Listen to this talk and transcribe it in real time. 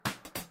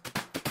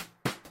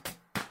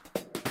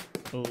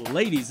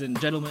Ladies and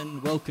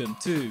gentlemen, welcome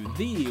to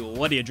the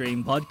What Do You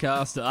Dream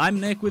podcast. I'm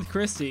Nick with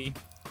Christy.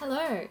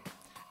 Hello.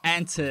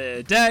 And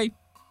today?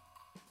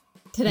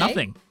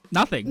 Nothing.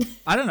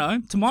 I don't know.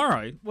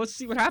 Tomorrow. Let's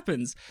see what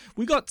happens.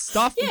 We got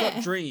stuff, we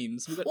got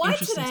dreams, we got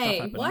interesting stuff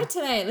happening. Why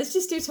today? Let's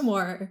just do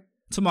tomorrow.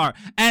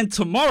 And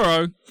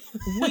tomorrow,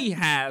 we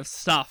have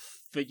stuff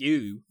for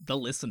you, the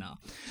listener.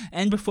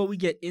 And before we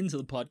get into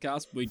the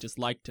podcast, we'd just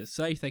like to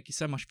say thank you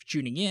so much for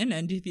tuning in.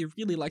 And if you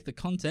really like the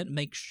content,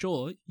 make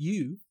sure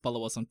you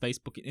follow us on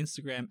Facebook and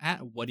Instagram at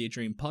What Do You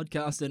Dream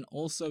Podcast, and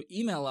also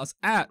email us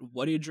at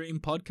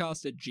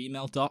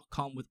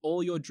whatdoyoudreampodcast@gmail.com with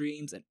all your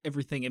dreams and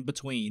everything in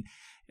between.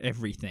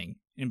 Everything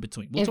in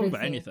between. We'll talk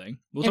about anything.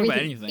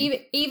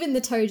 Even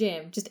the toe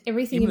jam. Just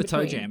everything even in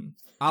between. Even the toe jam.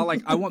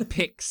 I want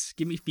pics.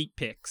 Give me feet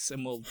pics,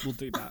 and we'll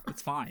do that.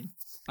 It's fine.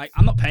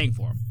 I'm not paying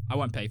for them. I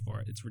won't pay for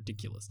it. It's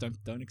ridiculous.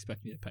 Don't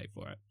expect me to pay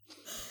for it.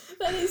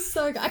 That is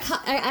so good.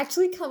 I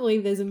actually can't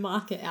believe there's a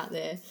market out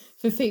there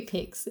for feet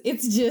pics.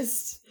 It's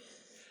just...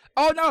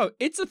 Oh, no.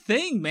 It's a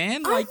thing,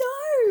 man. I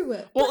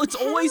know. Well, it's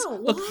always... Why?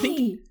 Look,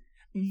 think...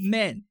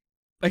 Men.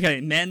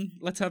 Okay, men.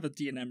 Let's have a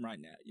D&M right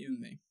now. You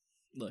and me.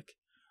 Look.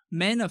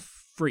 Men are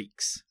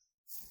freaks.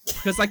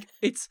 Because,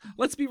 it's...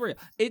 Let's be real.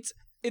 If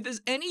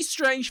there's any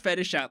strange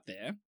fetish out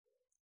there...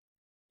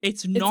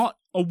 It's not...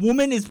 A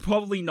woman is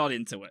probably not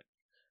into it.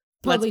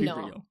 Probably Let's be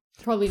not. real.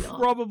 Probably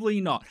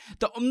not.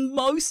 The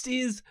most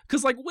is...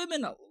 Because,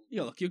 women...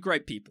 Look, you're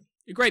great people.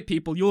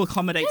 You'll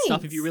accommodate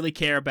stuff if you really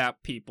care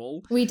about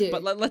people. We do.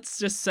 But let's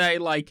just say,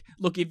 look,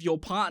 if you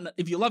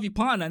love your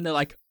partner and they're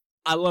like,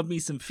 I love me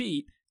some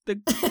feet, they're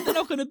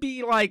not going to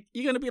be like...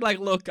 You're going to be like,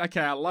 look,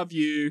 okay, I love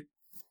you.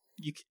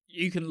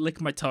 You can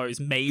lick my toes,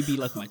 maybe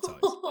lick my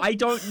toes. I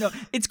don't know.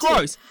 It's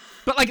gross.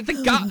 But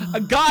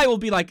a guy will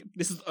be like,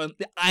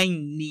 I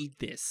need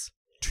this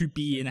to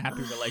be in a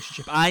happy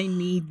relationship. I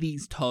need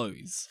these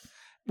toes,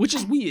 which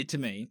is weird to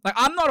me.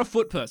 I'm not a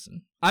foot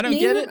person. I don't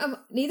get it.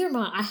 Neither am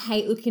I. I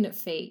hate looking at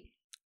feet.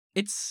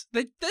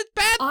 They're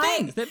bad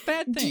things. They're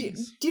bad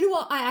things. Do you know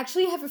what? I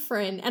actually have a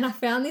friend, and I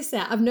found this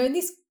out. I've known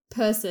this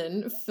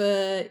person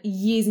for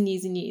years and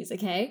years and years.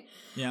 Okay.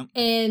 Yeah.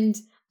 And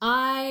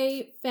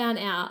I found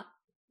out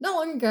not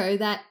long ago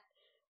that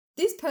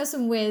this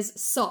person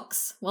wears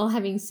socks while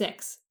having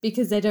sex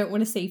because they don't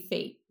want to see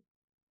feet.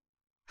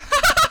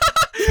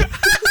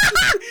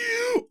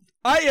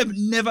 I've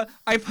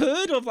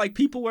heard of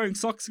people wearing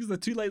socks because they're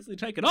too lazy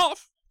to take it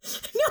off.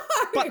 No.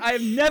 But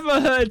I've never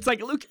heard,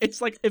 look,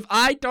 it's like, if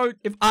I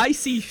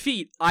see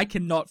feet, I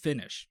cannot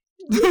finish.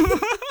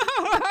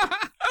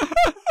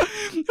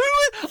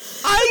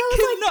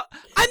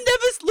 I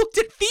never looked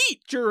at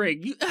feet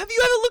during. Have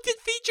you ever looked at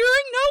feet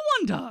during? No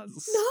one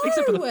does. No.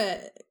 Except for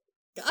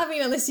I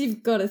mean, unless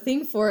you've got a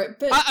thing for it.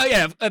 But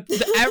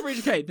the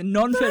average, the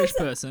non-fetish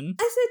person.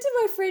 I said to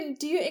my friend,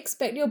 do you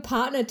expect your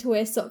partner to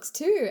wear socks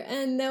too?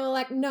 And they were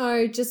like,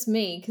 no, just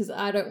me, because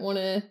I don't want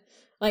to,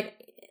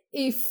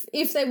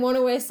 if they want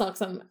to wear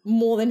socks, I'm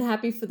more than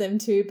happy for them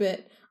to,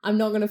 but I'm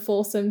not going to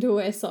force them to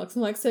wear socks.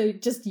 I'm like, so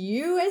just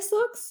you wear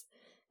socks?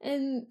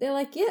 And they're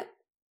like, yep.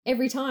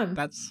 Every time.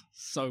 That's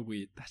so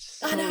weird.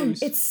 I know,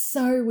 it's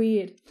so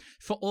weird.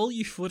 For all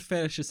you foot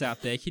fetishists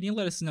out there, can you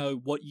let us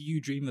know what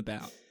you dream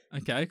about?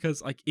 Okay,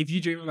 because if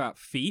you dream about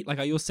feet,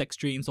 are your sex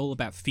dreams all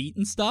about feet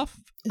and stuff?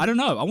 I don't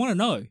know. I want to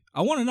know.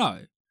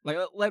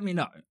 Let me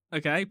know.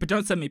 Okay, but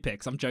don't send me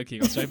pics. I'm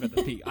joking. I'm sorry about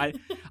the feet.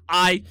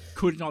 I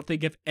could not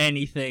think of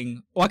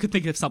anything. Or I could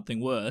think of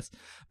something worse.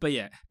 But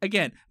yeah,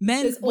 again,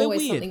 men. There's always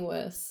weird. something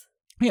worse.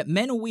 Yeah,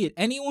 men are weird.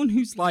 Anyone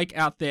who's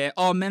out there,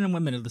 oh, men and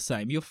women are the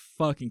same. You're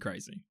fucking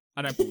crazy.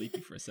 I don't believe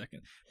you for a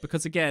second.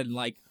 Because again,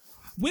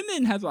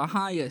 women have a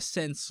higher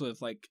sense of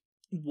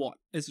what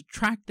is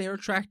they're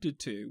attracted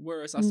to,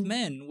 whereas us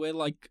men, we're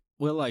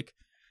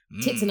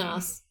tits and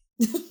ass,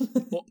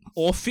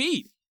 or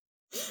feet,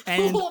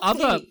 and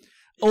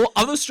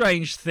other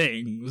strange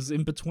things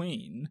in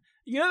between.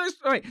 You know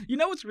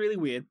what's really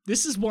weird?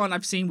 This is one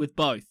I've seen with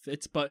both.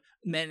 It's both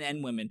men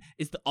and women.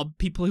 Is the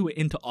people who are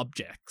into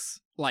objects.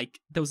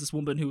 There was this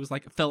woman who was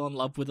fell in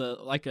love with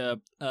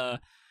a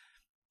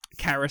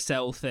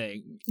carousel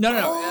thing.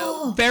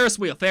 No, Ferris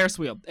wheel. And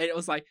it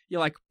was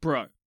you're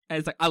bro. And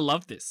it's I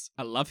love this.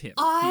 I love him.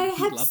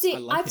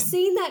 I've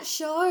seen that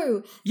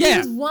show. Yeah. There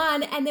was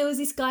one, and there was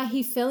this guy,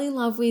 he fell in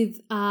love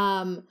with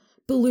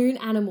balloon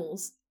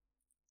animals.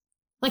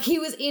 He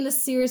was in a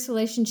serious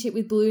relationship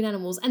with balloon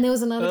animals, and there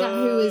was another guy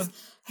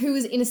who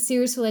was in a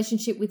serious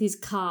relationship with his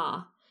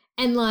car.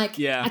 And I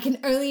can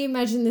only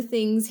imagine the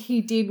things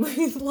he did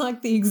with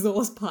the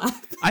exhaust pipe.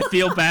 I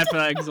feel bad for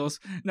that exhaust.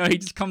 No, he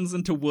just comes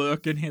into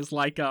work and his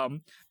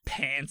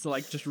pants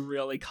are just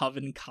really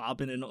covered in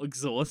carbon and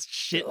exhaust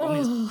shit on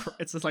his.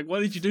 It's just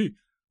what did you do?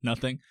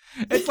 Nothing.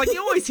 It's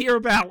you always hear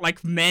about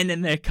men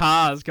in their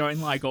cars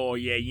going oh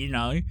yeah,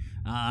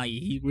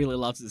 he really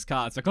loves his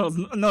car. It's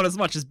oh, not as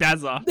much as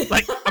Bazza.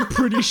 I'm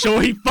pretty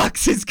sure he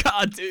fucks his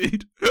car,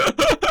 dude.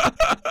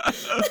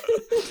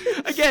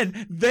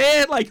 Again,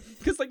 they're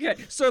because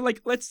so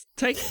let's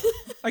take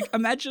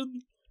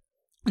imagine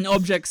An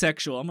object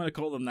sexual. I'm going to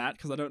call them that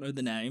because I don't know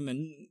the name.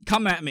 And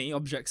come at me,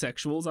 object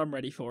sexuals. I'm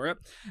ready for it.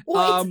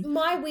 Well, it's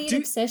my weird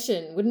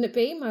obsession. Wouldn't it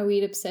be my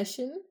weird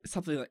obsession?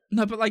 Something like...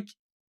 No, but like...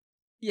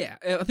 Yeah,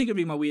 I think it'd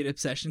be my weird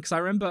obsession because I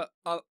remember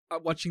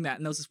watching that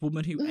and there was this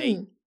woman who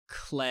ate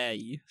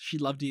clay. She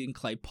loved eating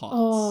clay pots.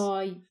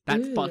 Oh,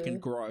 that's fucking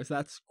gross.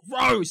 That's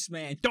gross,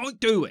 man. Don't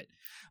do it.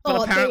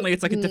 But apparently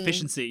it's like a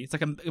deficiency. It's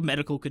like a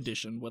medical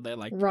condition where they're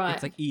like,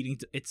 it's like eating,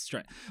 it's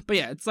straight. But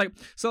yeah, it's like,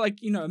 so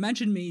like, you know,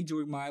 imagine me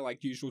doing my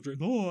like usual dream.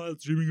 Oh, I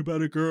was dreaming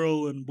about a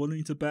girl and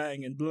wanting to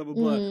bang and blah, blah,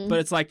 blah. But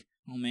it's like,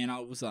 oh man,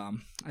 I was at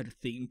a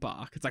theme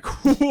park. It's like,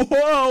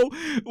 whoa,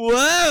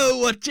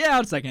 watch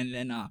out. It's like, and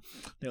then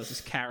there was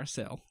this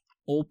carousel.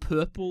 All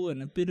purple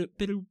and a bit of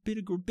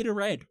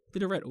red.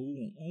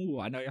 Oh,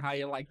 I know how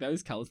you like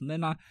those colors. And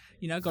then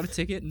you know, got a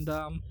ticket and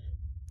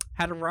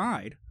had a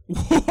ride.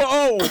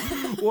 Whoa!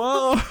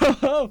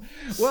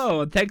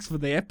 And thanks for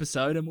the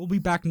episode, and we'll be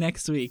back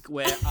next week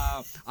where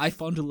I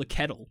fondle a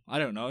kettle. I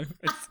don't know.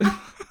 A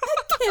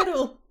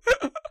kettle.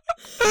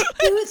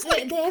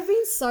 There have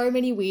been so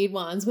many weird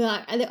ones where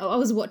like, I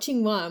was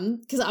watching one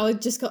because I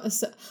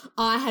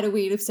had a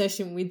weird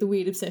obsession with the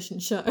Weird Obsession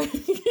show.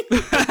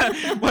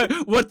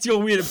 What's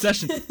your weird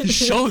obsession? The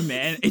show,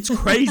 man. It's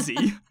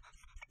crazy.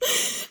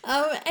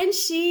 And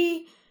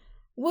she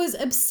was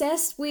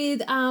obsessed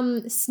with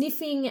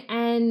sniffing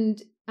and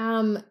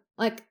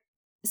like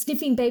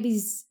sniffing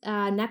babies'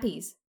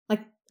 nappies,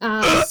 like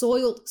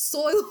soiled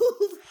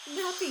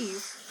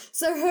nappies.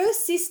 So her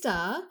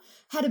sister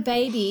had a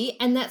baby,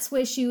 and that's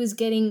where she was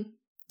getting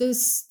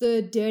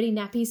the dirty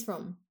nappies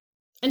from,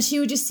 and she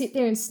would just sit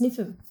there and sniff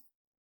them.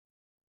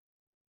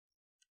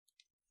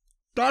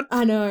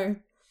 I know.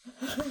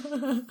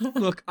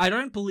 Look, I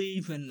don't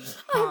believe in.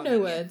 I have no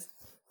words.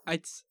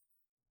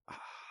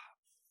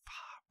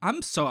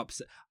 I'm so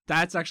upset.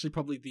 That's actually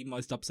probably the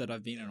most upset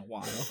I've been in a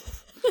while.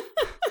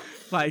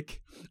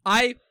 Like,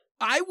 I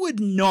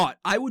would not.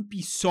 I would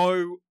be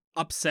so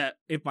upset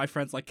if my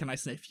friend's like, can I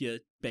sniff your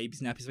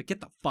baby's nappies? Like,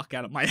 get the fuck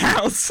out of my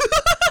house.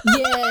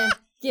 Yeah.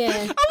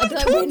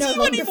 I wouldn't talk to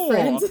you anymore.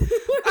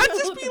 I'd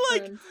just be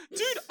like, friends.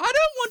 dude, I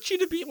don't want you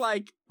to be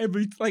like,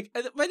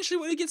 eventually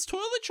when it gets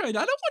toilet trained,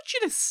 I don't want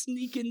you to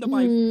sneak into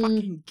my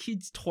fucking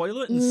kid's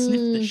toilet and sniff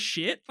the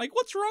shit. Like,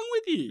 what's wrong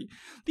with you?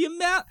 The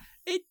amount,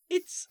 it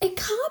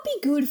can't be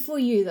good for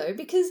you though,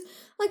 because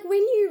like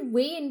when you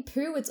wee and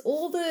poo, it's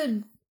all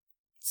the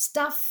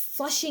stuff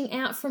flushing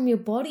out from your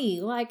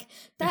body. Like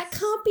that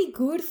can't be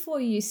good for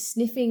you.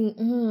 Sniffing,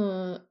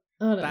 I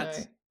don't know.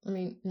 I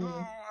mean,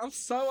 I'm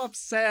so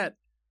upset.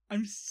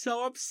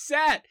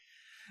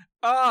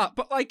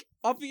 But like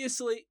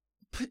obviously,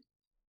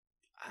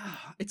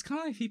 it's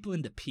kind of like people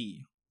into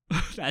pee.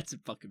 That's a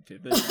fucking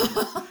pivot.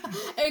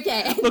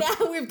 Okay, look,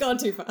 now we've gone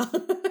too far.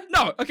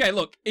 No, okay,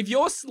 look, if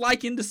you're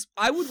like into,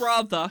 I would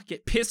rather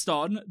get pissed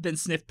on than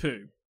sniff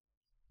poo.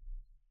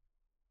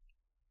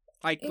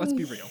 Like, let's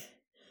be real.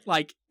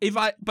 Like,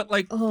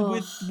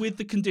 with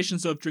the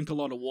conditions of drink a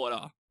lot of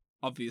water,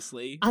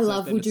 obviously. I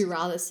love would you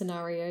rather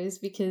scenarios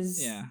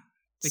because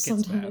it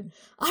gets bad.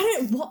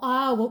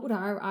 What would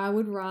I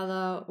would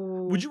rather.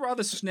 Would you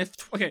rather sniff?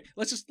 Okay,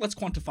 let's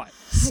quantify it.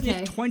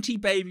 Sniff 20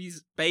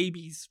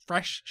 babies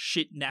fresh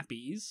shit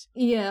nappies.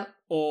 Yeah.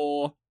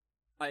 Or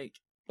like,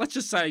 let's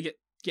just say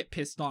get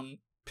pissed on.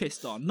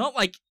 Not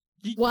like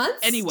once.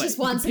 Anyway, just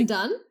once and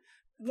done.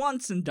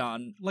 Once and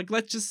done. Like,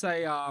 let's just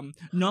say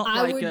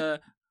not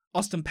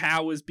Austin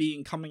Powers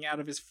coming out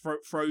of his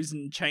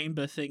frozen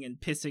chamber thing and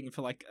pissing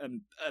for like a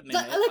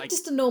minute. Like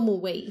just a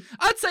normal wee.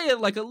 I'd say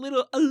like a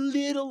little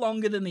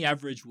longer than the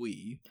average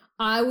wee.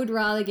 I would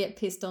rather get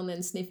pissed on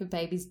than sniff a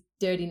baby's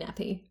dirty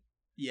nappy.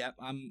 Yeah,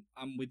 I'm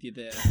with you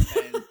there.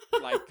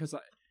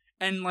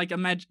 And like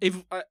imagine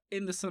if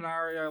in the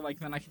scenario like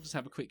then I can just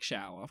have a quick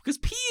shower because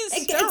pee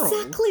is sterile.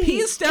 Exactly.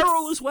 Pee is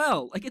sterile as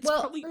well. Like it's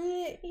probably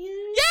yeah.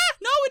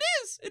 No, it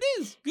is. It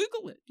is.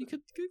 Google it. You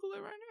could Google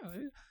it right now.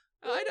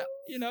 I don't,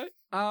 you know,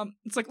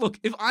 it's like, look,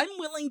 if I'm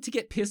willing to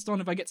get pissed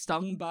on if I get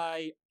stung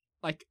by,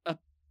 like,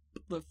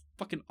 the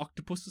fucking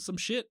octopus or some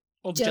shit,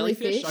 or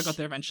jellyfish, I got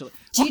there eventually.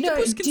 Do you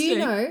know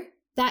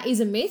that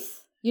is a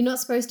myth? You're not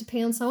supposed to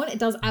pee on someone. It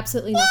does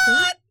absolutely nothing.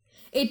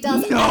 It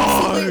does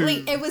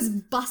absolutely, it was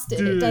busted.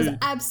 Dude. It does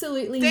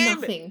absolutely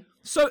nothing. It.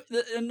 So,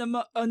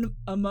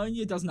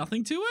 ammonia does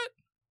nothing to it?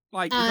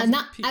 Like,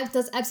 it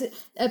does absolutely,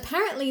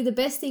 apparently the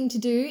best thing to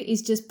do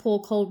is just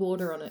pour cold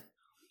water on it.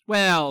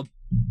 Well,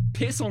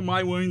 piss on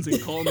my wounds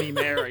and call me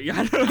Mary.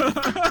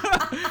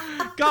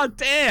 God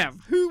damn.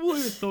 Who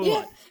would have thought?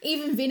 Yeah,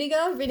 even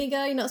vinegar,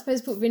 you're not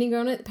supposed to put vinegar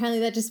on it. Apparently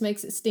that just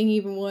makes it sting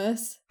even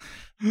worse.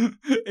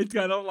 It's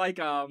kind of like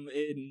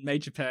in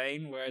Major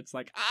Pain where it's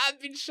like, I've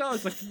been shot.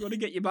 It's like, you want to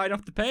get your mind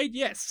off the pain?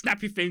 Yes,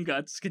 snap your finger.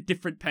 It's a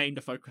different pain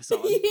to focus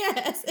on.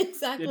 Yes,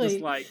 exactly. You're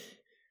just like,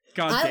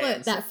 God I damn.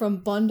 learnt that from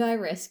Bondi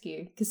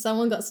Rescue because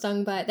someone got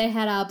stung by it. They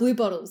had blue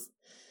bottles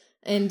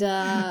and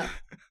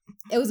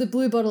it was a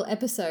blue bottle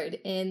episode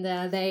and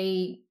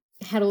they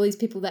had all these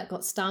people that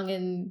got stung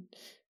and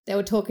they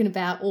were talking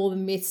about all the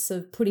myths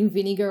of putting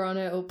vinegar on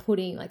it or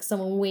putting like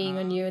someone weeing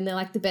on you, and they're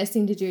like the best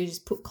thing to do is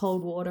just put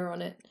cold water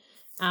on it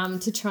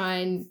to try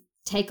and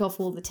take off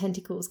all the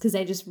tentacles because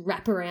they just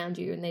wrap around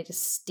you and they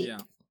just stick. Yeah.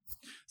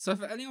 So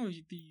for any of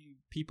the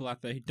people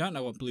out there who don't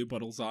know what blue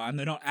bottles are, and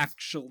they're not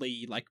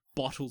actually like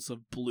bottles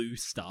of blue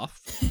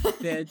stuff,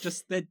 they're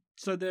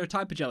a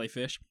type of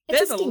jellyfish. It's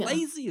They're a the stinger.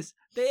 laziest.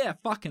 They're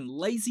fucking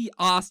lazy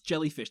ass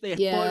jellyfish. They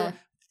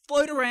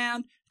float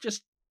around,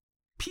 just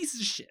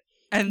pieces of shit.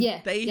 And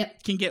they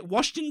can get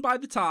washed in by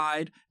the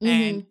tide,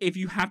 and if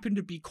you happen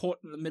to be caught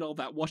in the middle of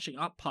that washing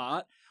up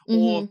part,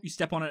 or you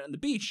step on it on the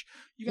beach,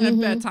 you're gonna have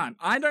a bad time.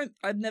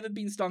 I've never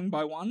been stung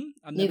by one.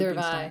 Neither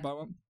have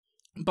I.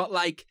 But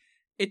like,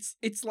 it's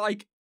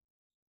like,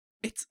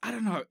 I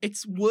don't know.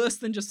 It's worse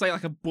than just say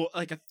like in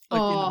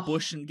the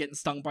bush and getting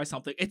stung by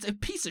something. It's a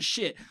piece of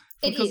shit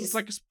because it's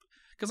like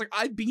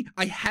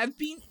I have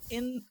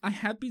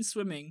been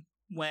swimming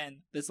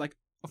when there's like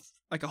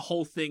a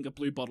whole thing of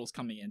blue bottles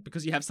coming in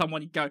because you have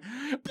someone go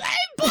blue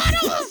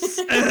bottles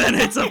and then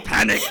it's a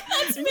panic.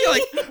 That's and me. You're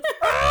like,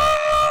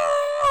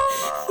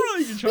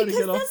 you're trying to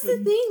get off. That's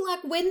the thing.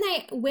 Like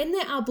when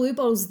there are blue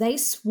bottles, they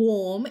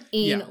swarm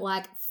in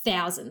like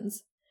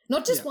thousands.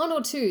 Not just one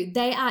or two,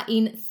 they are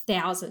in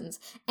thousands,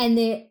 and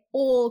they're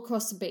all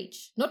across the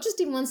beach, not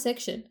just in one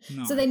section.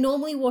 No. So they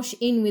normally wash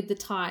in with the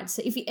tide.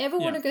 So if you ever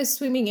want to go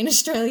swimming in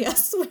Australia,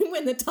 swim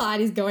when the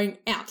tide is going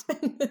out.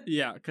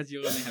 Yeah, because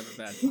you're going to have a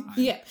bad time.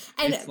 Yeah.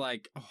 And it's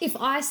like, if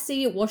I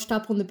see it washed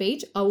up on the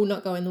beach, I will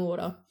not go in the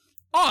water.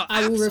 Oh,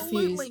 I will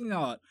absolutely refuse.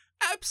 not.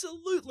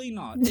 Absolutely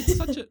not. It's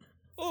such a...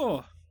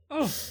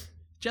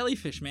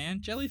 Jellyfish,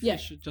 man.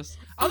 Jellyfish are just...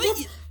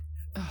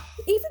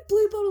 Even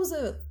blue bottles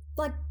are...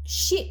 like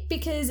shit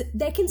because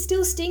they can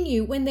still sting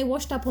you when they're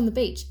washed up on the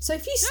beach. So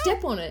if you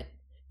step on it,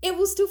 it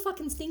will still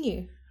fucking sting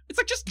you. It's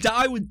like just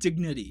die with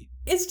dignity.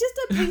 It's just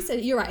a piece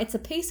of... You're right. It's a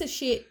piece of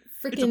shit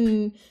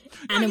freaking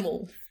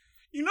animal.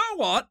 You know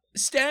what?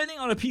 Standing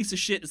on a piece of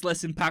shit is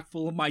less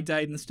impactful in my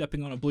day than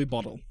stepping on a blue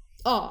bottle.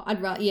 Oh, I'd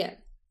rather... Yeah.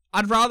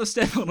 I'd rather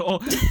step on... Or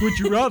would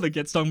you rather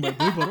get stung by a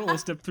blue bottle or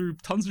step through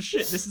tons of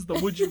shit? This is the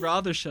Would You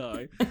Rather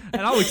show.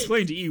 And I'll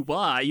explain to you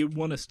why you'd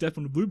want to step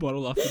on a blue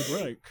bottle after the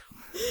break.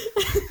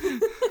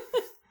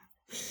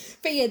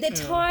 But yeah, they're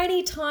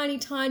tiny, tiny,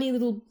 tiny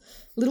little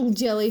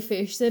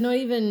jellyfish. They're not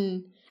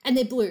even... And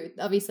they're blue,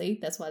 obviously.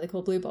 That's why they're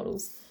called blue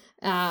bottles.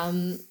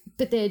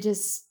 But they're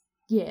just...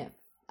 Yeah.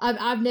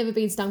 I've never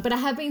been stung, but I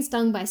have been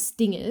stung by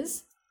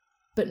stingers,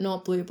 but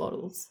not blue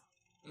bottles.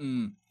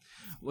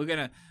 We're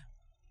gonna...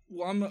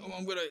 Well, I'm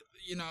gonna,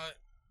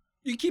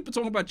 you keep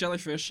talking about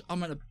jellyfish. I'm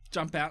gonna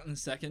jump out in a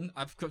second.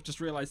 I've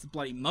just realized the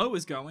bloody Mo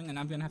is going, and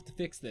I'm gonna have to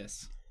fix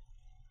this.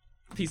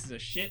 Pieces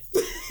of shit.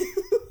 Every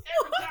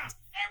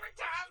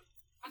time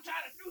I'm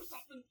trying to do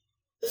something.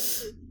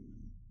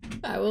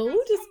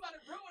 We'll just... Somebody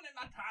ruining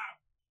my time.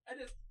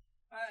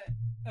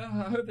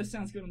 I hope this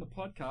sounds good on the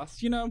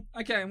podcast.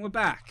 Okay, and we're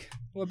back.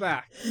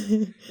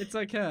 It's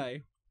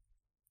okay.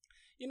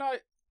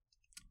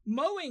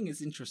 Mowing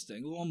is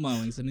interesting. Lawn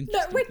mowing is an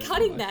interesting No, we're thing,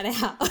 cutting that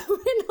out. We're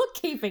not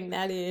keeping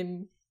that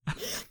in.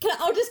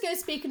 I'll just go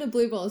speaking of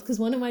blue balls because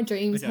one of my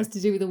dreams has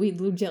to do with a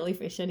weird little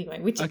jellyfish anyway,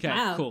 which is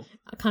cool.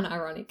 Kind of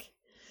ironic.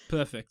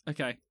 Perfect.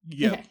 Okay.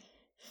 Yeah. Okay.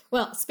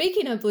 Well,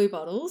 speaking of blue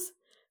bottles,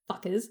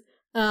 fuckers,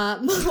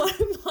 one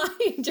of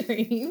my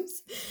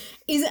dreams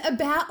is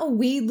about a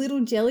weird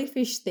little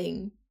jellyfish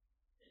thing.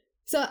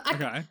 So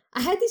I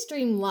had this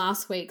dream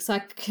last week, so I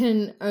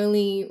can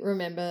only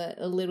remember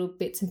a little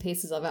bits and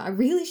pieces of it. I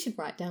really should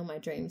write down my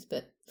dreams,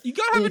 but... You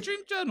gotta have a dream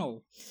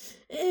journal.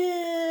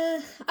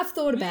 I've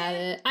thought about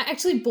it. I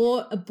actually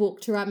bought a book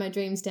to write my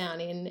dreams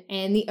down in,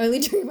 and the only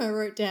dream I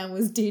wrote down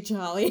was Dear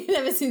Charlie. And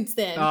ever since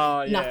then,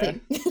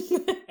 nothing.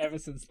 Ever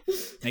since.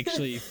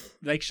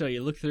 Make sure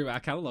you look through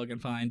our catalogue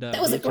and find... that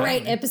was a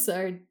great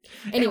episode.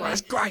 Anyway. It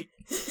was great.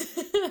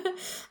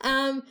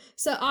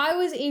 So I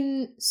was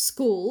in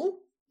school...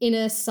 in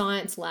a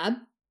science lab.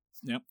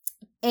 Yep.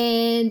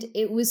 And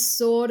it was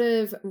sort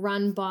of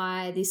run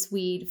by this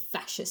weird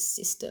fascist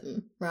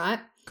system, right?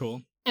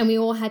 Cool. And we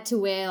all had to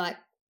wear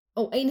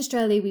in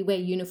Australia we wear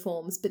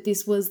uniforms, but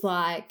this was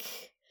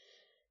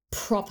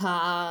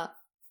proper,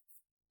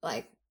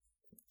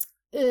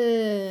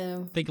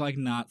 think like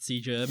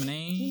Nazi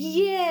Germany.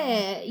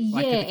 Yeah,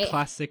 like yeah. A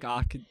classic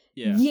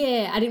Yeah.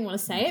 Yeah, I didn't want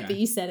to say it, but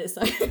you said it,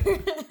 so.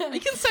 You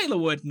can say the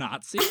word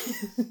Nazi.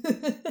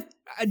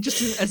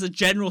 Just as a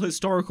general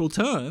historical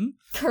term.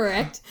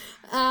 Correct.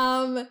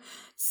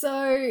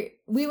 So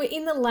we were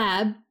in the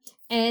lab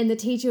and the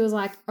teacher was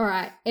like, all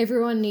right,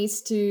 everyone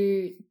needs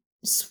to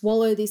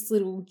swallow this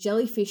little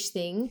jellyfish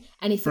thing,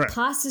 and if it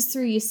passes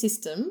through your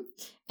system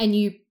and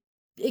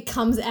it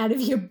comes out of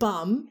your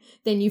bum,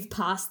 then you've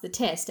passed the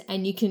test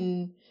and you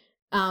can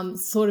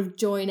sort of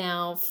join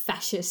our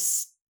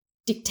fascist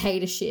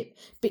dictatorship.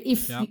 But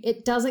if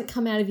it doesn't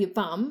come out of your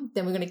bum,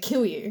 then we're going to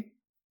kill you.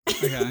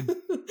 Okay.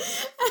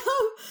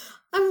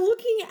 I'm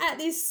looking at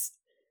this.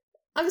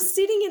 I'm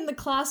sitting in the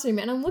classroom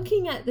and I'm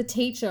looking at the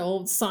teacher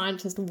or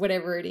scientist or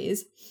whatever it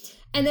is,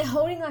 and they're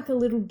holding a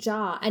little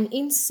jar, and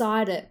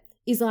inside it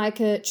is like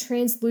a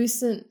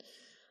translucent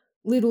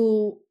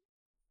little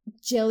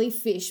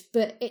jellyfish,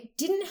 but it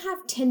didn't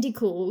have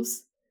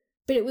tentacles,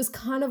 but it was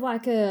kind of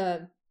like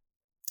a,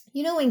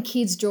 you know when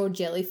kids draw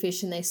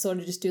jellyfish and they sort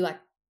of just do like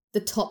the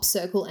top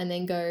circle and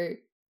then go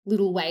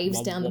little waves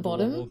Wobble, down the wobble,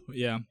 bottom? wobble.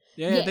 Yeah,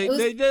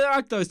 they're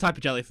like those type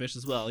of jellyfish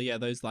as well. Yeah,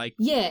 those like...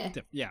 Yeah.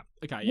 Yeah,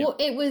 okay, yeah. Well,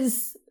 it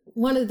was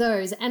one of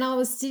those, and I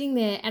was sitting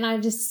there and I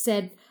just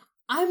said,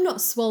 I'm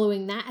not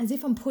swallowing that, as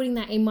if I'm putting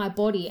that in my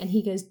body. And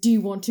he goes, do you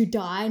want to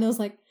die? And I was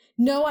like,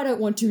 no, I don't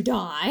want to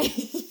die.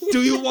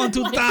 Do you want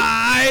to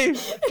die?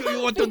 Do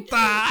you want to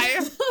die?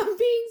 I'm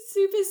being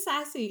super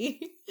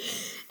sassy.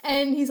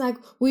 And he's like,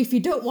 well, if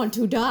you don't want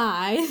to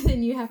die,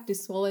 then you have to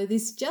swallow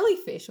this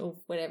jellyfish or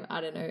whatever.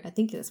 I don't know. I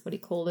think that's what he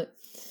called it.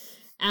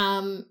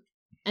 And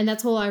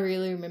that's all I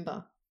really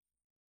remember.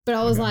 But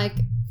I was like,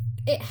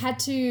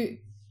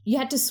 you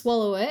had to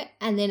swallow it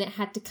and then it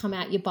had to come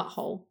out your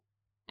butthole.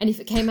 And if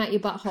it came out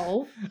your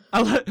butthole...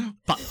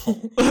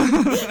 butthole.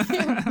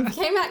 if it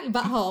came out your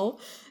butthole,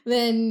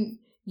 then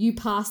you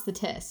passed the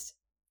test.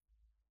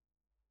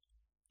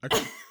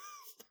 Okay.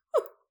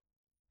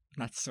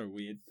 That's so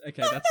weird.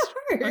 Okay, that's...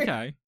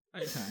 Okay.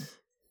 I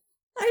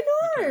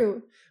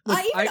know. Okay.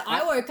 Look,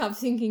 I woke up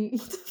thinking,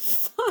 what the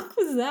fuck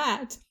was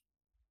that?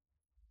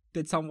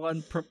 Did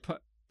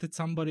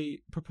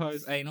somebody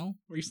propose anal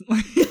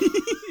recently?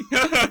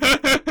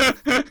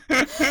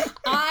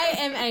 I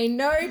am a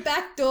no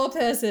backdoor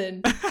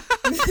person.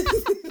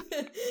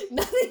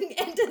 Nothing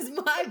enters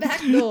my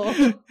back door.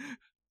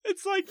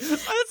 It's like,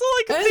 that's all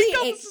I can think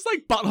of. It's just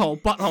like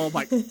butthole.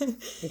 Like,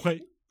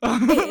 wait.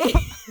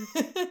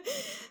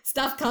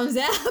 Stuff comes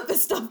out, but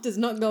stuff does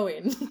not go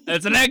in.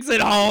 It's an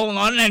exit hole,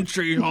 not an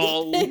entry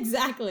hole.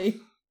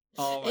 Exactly.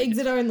 Oh,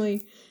 exit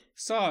only.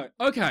 So,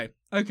 okay.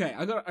 I've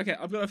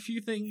got a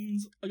few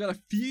things. I got a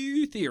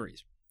few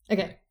theories.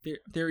 Okay.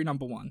 Theory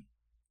number one.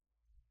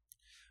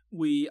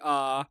 We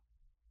are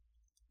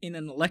in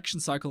an election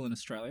cycle in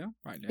Australia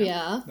right now.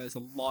 Yeah. There's a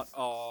lot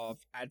of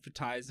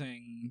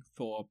advertising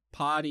for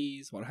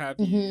parties, what have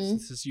you. Mm-hmm.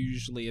 This is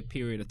usually a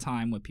period of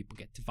time where people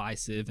get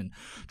divisive and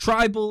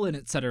tribal and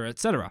et cetera, et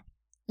cetera.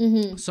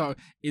 Mm-hmm. So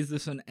is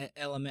this an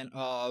element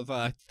of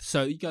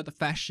so you got that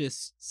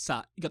fascist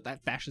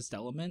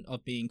element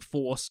of being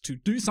forced to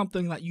do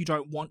something that you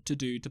don't want to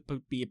do to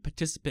be a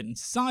participant in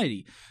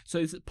society. So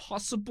is it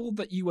possible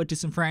that you are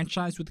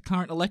disenfranchised with the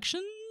current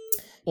election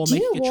or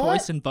making a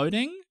choice in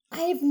voting?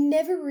 I've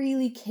never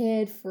really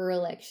cared for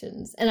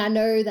elections, and I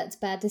know that's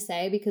bad to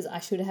say because I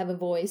should have a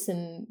voice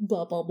and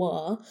blah blah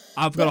blah.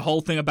 I've got a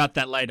whole thing about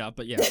that later,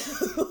 but yeah.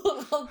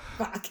 Oh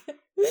fuck.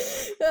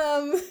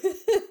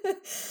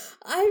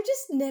 I've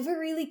just never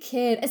really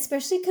cared,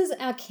 especially because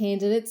our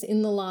candidates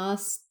in the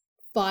last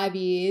 5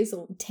 years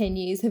or 10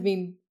 years have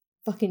been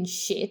fucking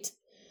shit.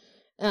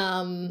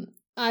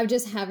 I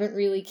just haven't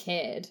really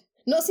cared.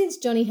 Not since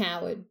Johnny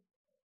Howard.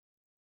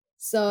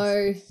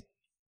 So...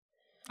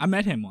 I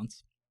met him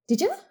once.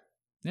 Did you?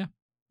 Yeah.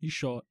 He's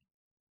short.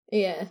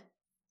 Yeah.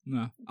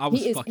 No, I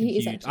was fucking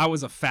huge. Actually. I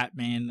was a fat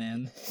man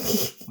then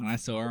when I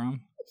saw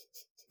him.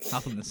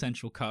 Up on the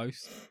Central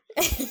Coast.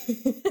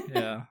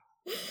 Yeah.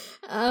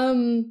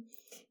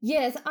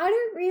 Yes, I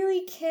don't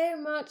really care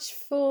much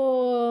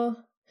for...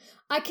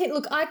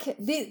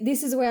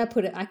 This is where I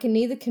put it. I can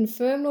neither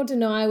confirm nor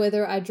deny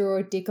whether I draw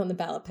a dick on the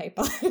ballot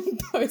paper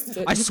and post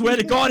it. I swear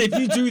to God, if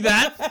you do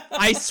that,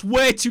 I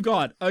swear to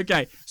God.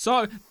 Okay,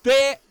 so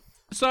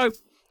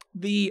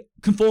the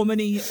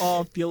conformity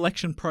of the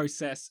election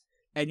process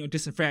and your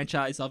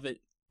disenfranchise of it,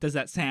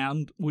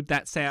 would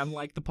that sound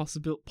like the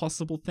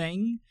possible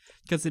thing?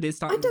 Because it is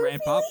starting to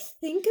ramp up.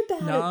 I don't really think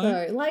about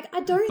it though. Like,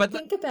 I don't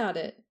think about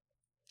it.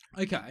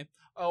 Okay.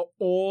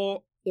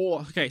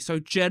 Okay, so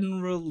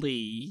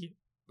generally,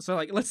 so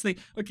like, let's think,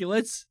 okay,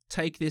 let's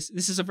take this.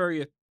 This is a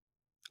very,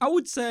 I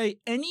would say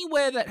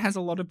anywhere that has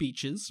a lot of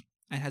beaches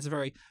and has a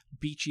very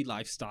beachy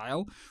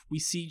lifestyle, we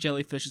see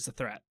jellyfish as a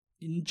threat.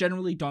 You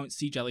generally don't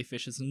see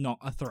jellyfish as not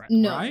a threat,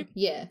 right?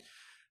 Yeah.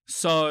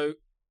 So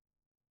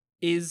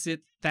is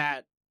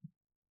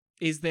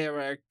there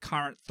a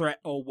current threat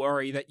or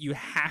worry that you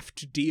have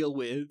to deal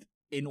with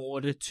in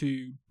order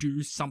to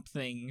do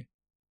something,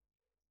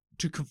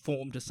 to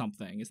conform to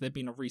something? Has there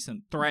been a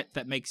recent threat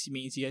that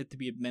means you have to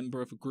be a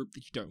member of a group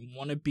that you don't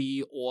want to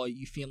be, or are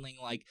you feeling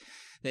like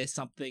there's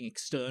something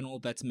external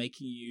that's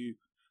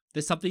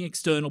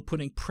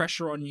putting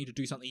pressure on you to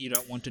do something you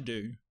don't want to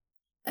do?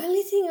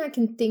 Only thing I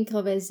can think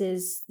of is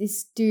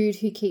this dude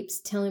who keeps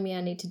telling me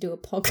I need to do a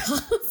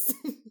podcast.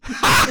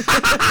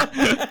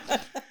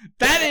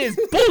 That is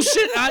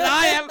bullshit,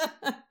 and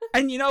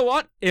and you know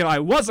what? If I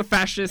was a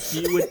fascist,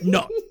 you would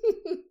not.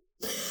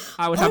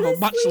 I would have a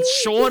much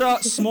shorter,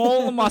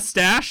 smaller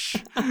mustache.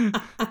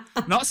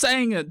 Not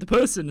saying the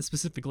person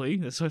specifically,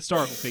 this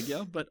historical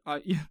figure, but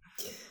yeah.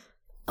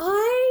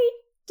 I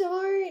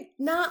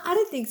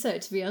don't think so,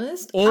 to be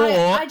honest. Or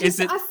is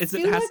it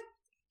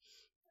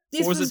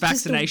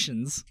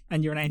vaccinations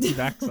and you're an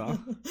anti-vaxxer?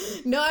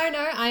 No,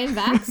 I am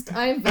vaxxed.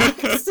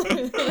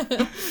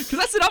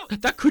 Because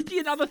that could be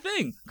another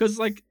thing. Because,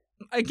 like,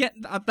 again,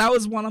 that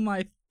was one of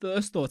my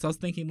first thoughts. I was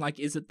thinking, like,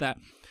 is it that,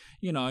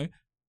 you know,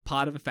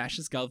 part of a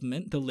fascist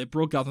government, the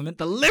liberal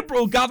government,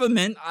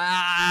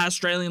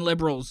 Australian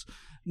Liberals,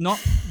 not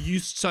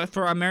used. So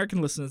for our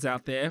American listeners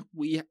out there,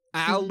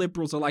 our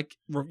Liberals are like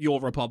your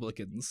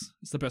Republicans.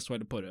 It's the best way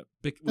to put it.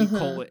 We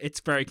call it. It's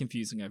very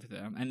confusing over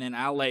there. And then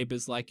our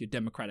Labor's like your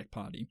Democratic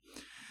Party,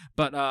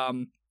 but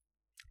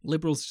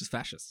Liberals just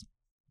fascists.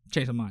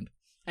 Change my mind.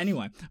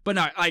 Anyway, but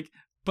no, like.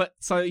 But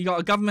so you got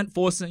a government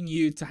forcing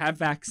you to have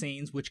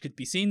vaccines, which could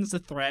be seen as a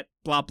threat,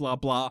 blah, blah,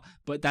 blah.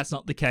 But that's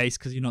not the case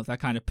because you're not that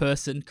kind of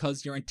person,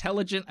 because you're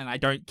intelligent and I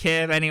don't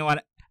care if anyone.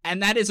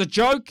 And that is a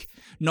joke.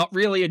 Not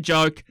really a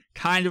joke.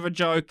 Kind of a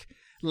joke.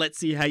 Let's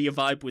see how you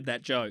vibe with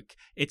that joke.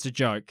 It's a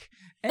joke.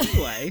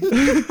 Anyway. Was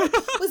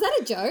that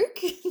a joke?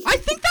 I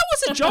think that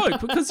was a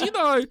joke because, you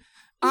know,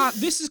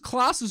 this is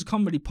classed as a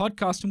comedy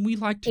podcast and we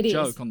like to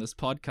joke on this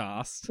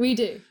podcast. We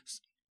do.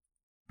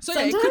 So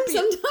sometimes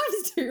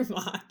too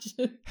much.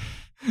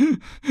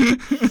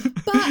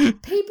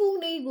 But people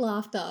need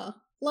laughter.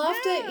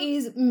 Laughter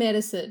is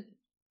medicine.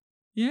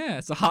 Yeah,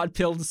 it's a hard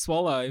pill to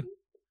swallow.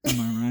 Am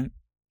I right?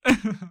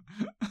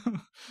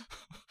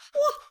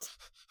 What?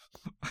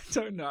 I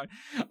don't know.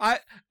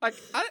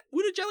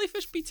 Would a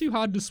jellyfish be too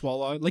hard to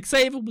swallow? Like,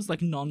 say if it was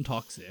like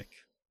non-toxic,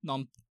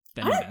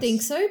 non-venomous. I don't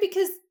think so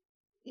because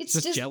it's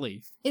just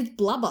jelly. It's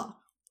blubber.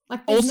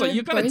 Like, also,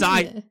 you're gonna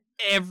die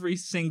every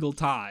single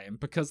time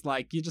because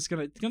like you're just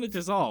gonna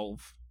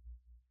dissolve.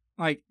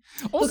 Like,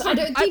 also,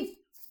 look,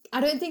 I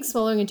don't think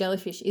swallowing a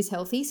jellyfish is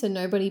healthy, so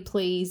nobody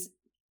please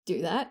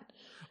do that.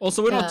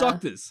 Also, we're not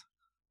doctors.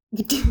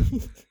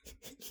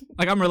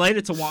 Like, I'm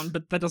related to one,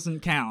 but that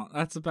doesn't count.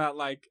 That's about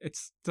like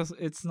it's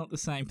not the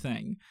same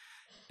thing.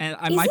 And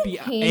I might be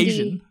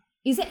Asian.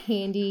 Is it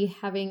handy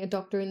having a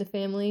doctor in the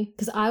family?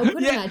 Because I would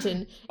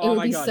imagine it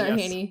would be so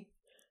handy.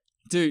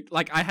 Dude,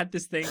 like, I had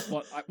this thing,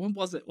 when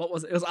was it? What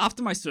was it? It was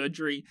after my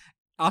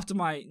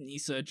knee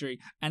surgery,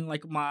 and,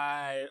 like,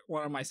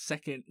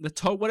 the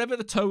toe, whatever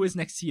the toe is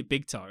next to your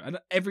big toe,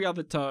 every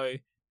other toe,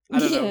 I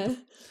don't know.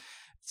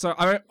 So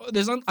I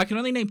can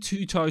only name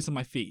 2 toes on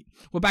my feet.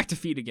 We're back to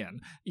feet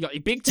again. You got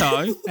your big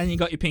toe and you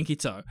got your pinky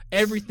toe.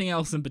 Everything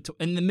else in between,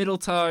 in the middle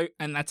toe,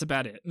 and that's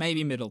about it.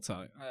 Maybe middle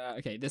toe.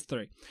 Okay, there's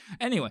 3.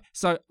 Anyway,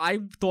 so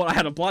I thought I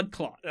had a blood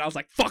clot, and I was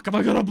like, "Fuck, have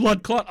I got a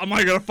blood clot? Am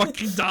I gonna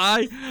fucking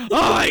die?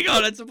 Oh my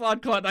god, it's a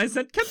blood clot!" And I kept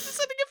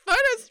sending him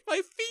photos of my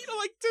feet. I'm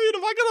like, "Dude,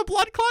 have I got a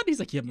blood clot?" He's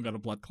like, "You haven't got a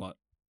blood clot.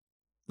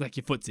 Like,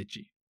 your foot's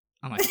itchy."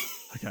 I'm like,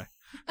 "Okay."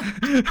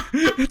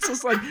 It's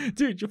just like,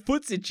 dude, your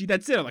foot's itchy,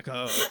 that's it. I'm like,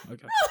 oh,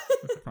 okay,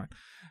 fine.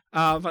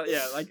 But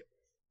yeah, like,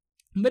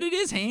 but it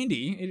is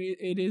handy.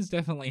 It is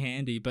definitely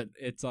handy, but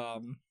it's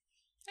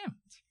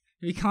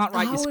you can't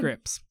write your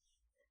scripts.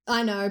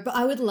 I know, but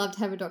I would love to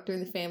have a doctor in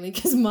the family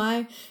because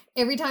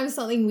every time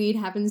something weird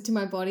happens to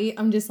my body,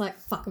 I'm just like,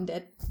 fuck, I'm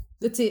dead.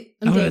 That's it.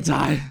 I'm gonna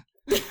die.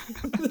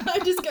 I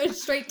just go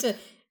straight to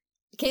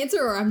cancer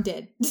or I'm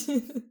dead.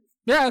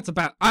 Yeah, it's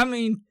about. I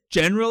mean,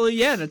 generally,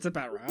 yeah, that's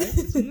about right.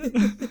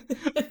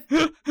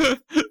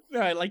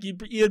 Right, like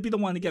you'd be the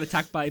one to get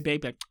attacked by a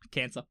baby, like,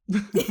 cancer,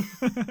 and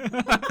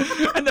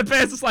the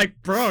bear's just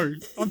like, "Bro,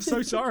 I'm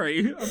so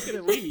sorry, I'm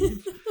gonna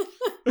leave."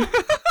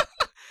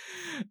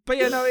 But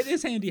yeah, no, it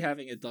is handy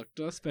having a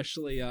doctor,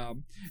 especially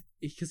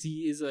because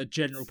he is a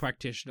general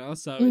practitioner,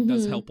 so it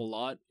does help a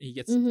lot. He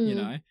gets, you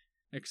know,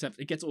 except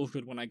it gets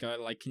awkward when I go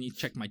like, "Can you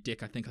check my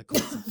dick? I think I caught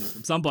something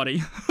from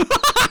somebody."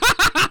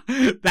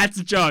 That's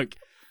a joke.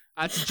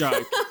 That's a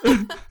joke.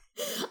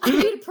 I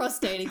need a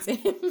prostate exam.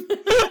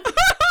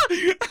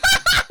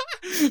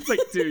 It's like,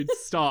 dude,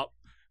 stop.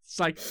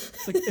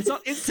 It's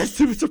not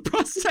insensitive, it's a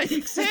prostate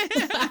exam.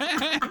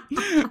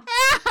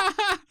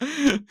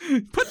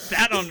 Put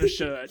that on the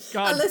shirt.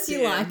 God unless damn.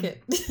 you like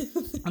it.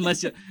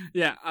 unless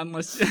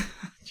you.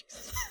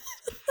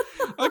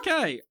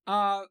 Okay,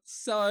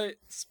 so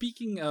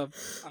speaking of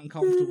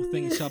uncomfortable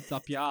things shoved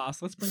up your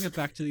ass, let's bring it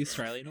back to the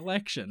Australian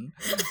election.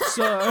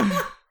 So,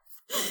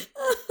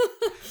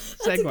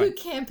 That's a good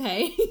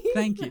campaign.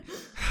 Thank you.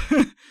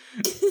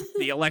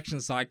 The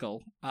election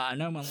cycle.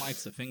 No one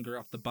likes a finger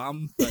up the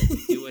bum, but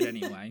do it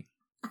anyway.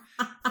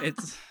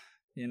 It's,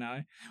 you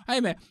know.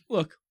 Hey man,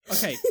 look,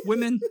 okay,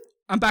 women.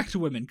 I'm back to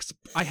women because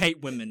I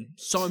hate women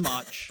so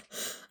much.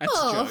 That's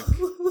a joke.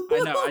 I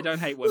know, I don't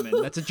hate women.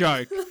 That's a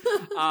joke.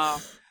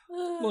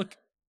 Look,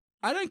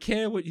 I don't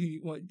care what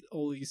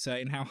all you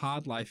say and how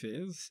hard life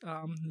is.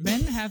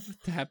 Men have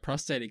to have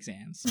prostate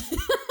exams.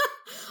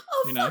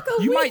 You know,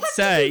 you might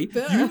say you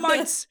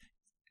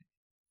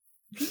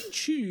can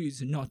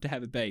choose not to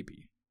have a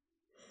baby.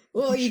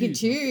 Well, you can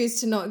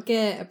choose to not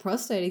get a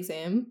prostate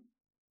exam.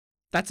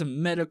 That's a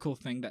medical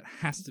thing that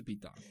has to be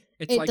done.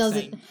 It like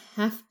doesn't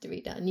have to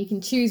be done. You can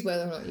choose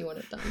whether or not you want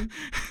it done.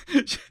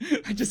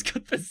 I just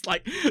got this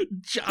like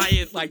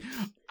giant like.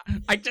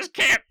 I just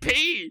can't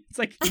pee. It's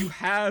like, you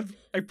have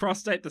a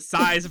prostate the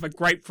size of a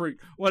grapefruit.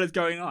 What is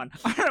going on?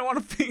 I don't want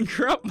to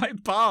finger up my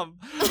bum.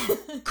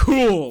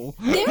 Cool.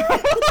 There are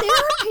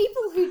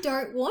people who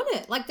don't want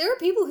it. Like, there are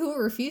people who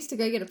will refuse to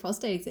go get a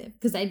prostate exam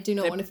because they do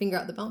not want to finger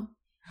up the bum.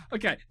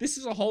 Okay, this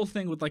is a whole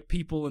thing with like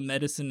people in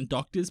medicine and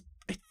doctors.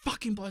 it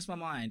fucking blows my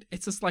mind.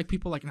 It's just like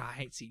people are like, nah, I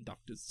hate seeing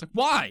doctors. It's like,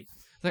 why?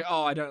 It's like,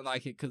 oh, I don't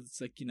like it because it's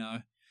like,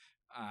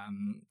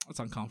 it's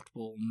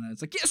uncomfortable. And then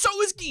it's like, yeah, so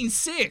is getting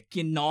sick,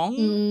 you know?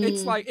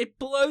 It's like, it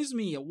blows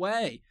me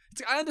away.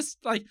 It's like, I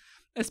understand, like,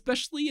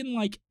 especially in,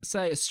 like,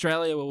 say,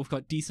 Australia where we've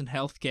got decent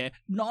healthcare,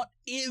 not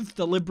if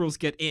the Liberals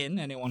get in,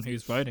 anyone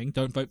who's voting,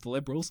 don't vote for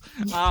Liberals,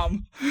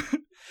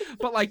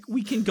 but, like,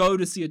 we can go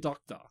to see a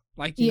doctor,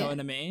 like, you know what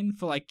I mean?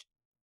 For, like,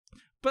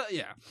 but,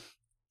 yeah.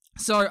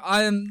 So,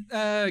 I'm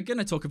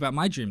gonna talk about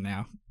my dream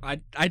now.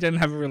 I don't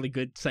have a really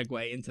good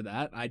segue into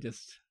that. I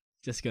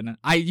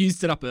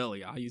used it up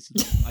earlier. I used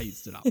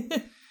it up.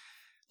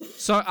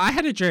 So, I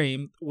had a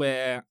dream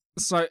where,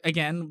 so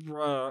again,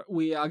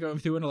 we are going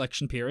through an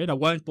election period. I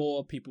won't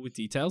bore people with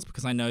details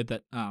because I know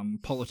that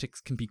politics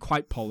can be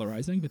quite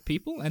polarizing with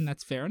people, and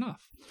that's fair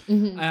enough.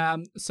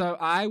 So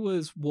I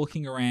was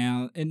walking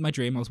around, in my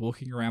dream, I was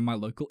walking around my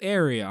local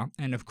area,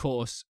 and of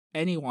course,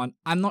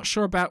 I'm not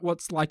sure about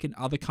what's like in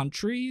other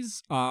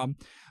countries,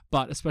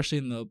 but especially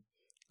in the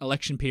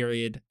election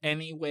period,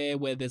 anywhere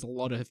where there's a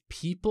lot of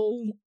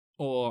people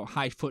or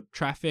high foot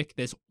traffic,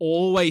 there's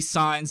always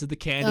signs of the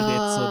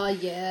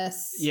candidates.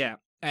 Yes. Yeah,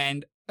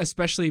 and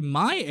especially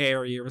my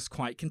area is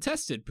quite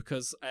contested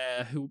because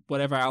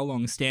whatever our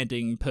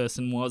long-standing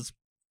person was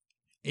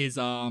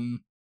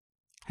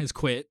has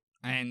quit,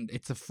 and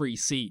it's a free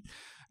seat,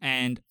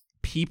 and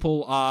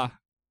people are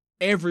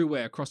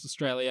everywhere across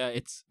Australia.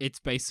 It's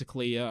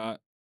basically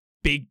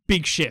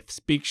big shifts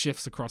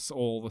across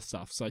all the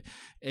stuff. So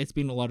it's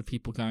been a lot of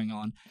people going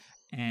on,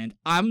 and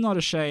I'm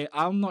not shy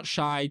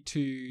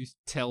to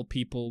tell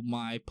people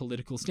my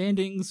political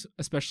standings,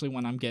 especially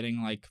when I'm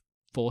getting like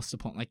forced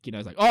upon, like,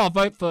 it's like, oh,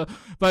 vote for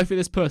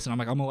this person. I'm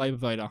like, I'm a Labour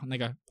voter, and they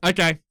go,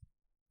 okay.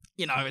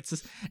 It's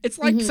just, it's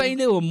like saying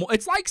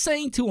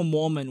to a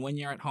Mormon when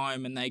you're at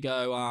home and they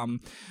go,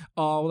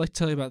 oh, let's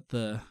tell you about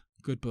the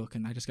good book,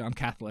 and I just go, I'm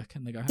Catholic,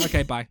 and they go,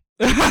 okay, bye.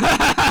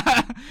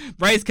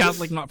 Raised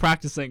Catholic, not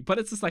practicing, but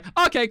it's just like,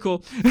 okay,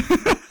 cool.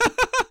 But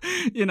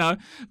yeah,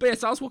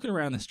 so I was walking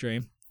around this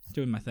dream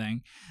doing my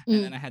thing,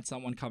 and then I had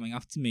someone coming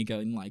up to me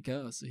going like,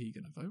 oh, so who are you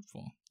gonna vote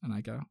for? And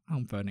I go,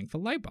 I'm voting for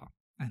Labour.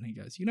 And he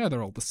goes,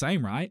 they're all the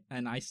same, right?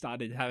 And I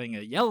started having a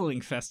yelling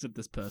fest at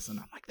this person.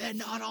 I'm like, they're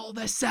not all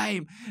the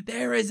same.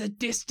 There is a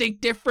distinct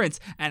difference.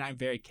 And I'm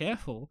very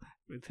careful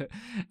with it.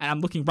 And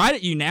I'm looking right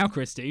at you now,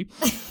 Christy.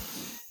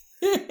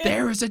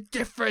 There is a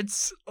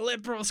difference.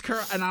 Liberals,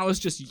 and I was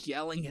just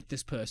yelling at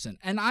this person.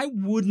 And I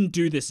wouldn't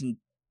do this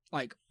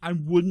I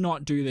would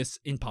not do this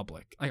in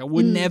public. Like, I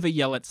would never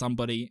yell at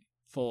somebody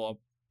for,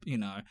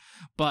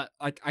 but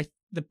like,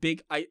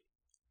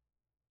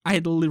 I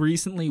had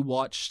recently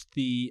watched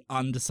the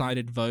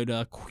undecided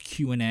voter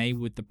Q&A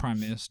with the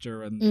Prime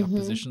Minister and the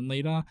opposition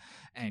leader,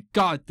 and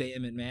god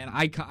damn it, man,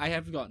 I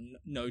have got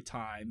no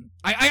time.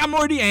 I'm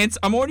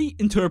already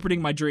interpreting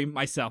my dream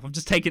myself. I was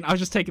just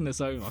taking this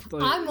over.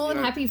 I'm more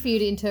than happy for you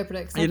to interpret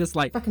it, because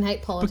I fucking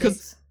hate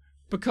politics.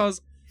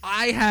 Because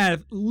I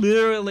have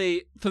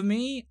literally,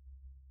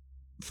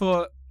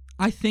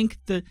 I think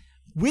that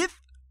with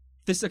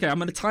this, okay, I'm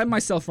going to time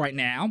myself right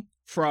now.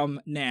 From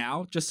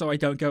now, just so I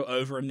don't go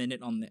over a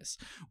minute on this.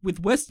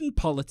 With Western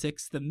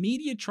politics, the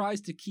media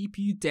tries to keep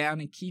you down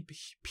and keep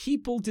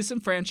people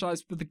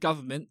disenfranchised with the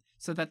government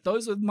so that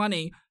those with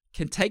money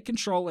can take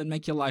control and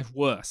make your life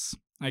worse,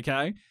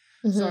 okay?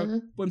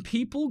 So when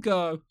people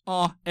go,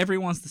 oh,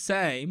 everyone's the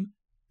same,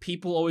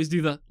 people always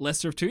do the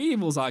lesser of two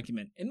evils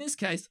argument. In this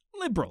case,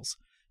 liberals.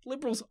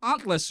 Liberals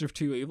aren't lesser of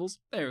two evils.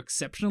 They're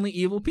exceptionally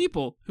evil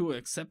people who are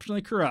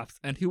exceptionally corrupt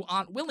and who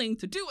aren't willing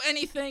to do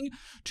anything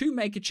to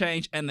make a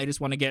change, and they just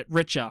want to get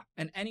richer.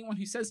 And anyone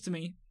who says to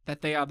me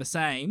that they are the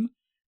same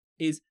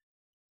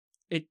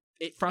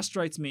it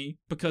frustrates me,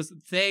 because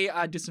they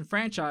are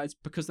disenfranchised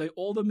because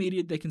all the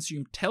media they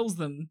consume tells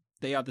them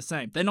they are the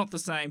same. They're not the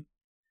same.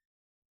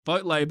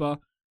 Vote Labour.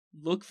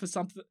 Look for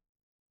something.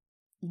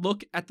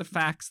 Look at the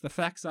facts. The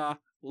facts are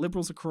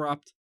Liberals are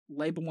corrupt.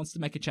 Labour wants to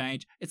make a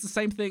change. It's the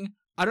same thing.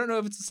 I don't know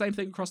if it's the same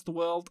thing across the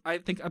world. I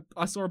think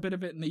I saw a bit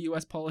of it in the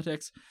US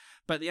politics.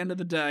 But at the end of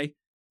the day,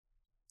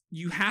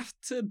 you have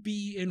to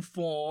be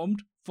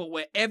informed for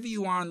wherever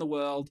you are in the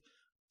world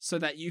so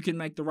that you can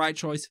make the right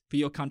choice for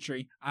your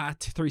country.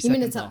 3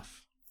 seconds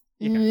off.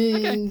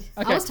 Okay.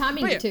 I was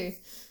timing it too.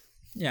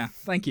 Yeah,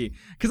 thank you.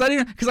 Because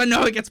I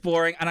know it gets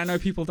boring, and I know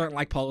people don't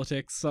like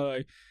politics. So,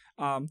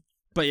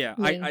 but yeah,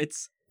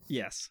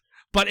 yes.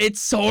 But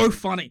it's so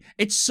funny.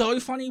 It's so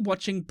funny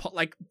watching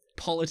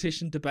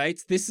politician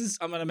debates.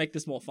 I'm going to make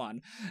this more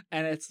fun.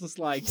 And it's just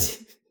like,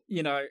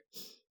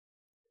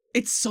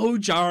 it's so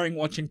jarring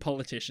watching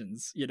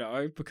politicians,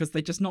 because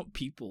they're just not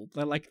people.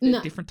 They're like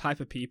a different type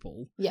of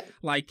people. Yeah.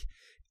 Like,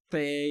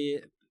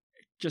 they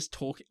just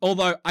talk.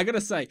 Although, I got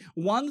to say,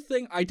 one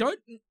thing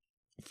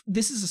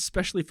this is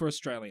especially for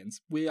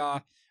Australians. We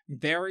are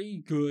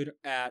very good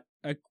at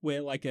we're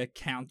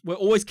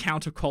always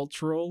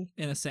countercultural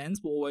in a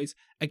sense. We're always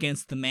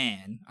against the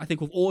man. I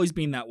think we've always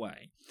been that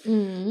way.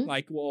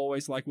 Like, we're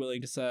always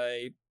willing to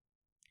say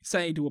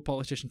to a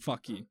politician,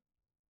 fuck you.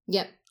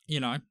 Yep.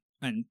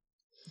 And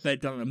they've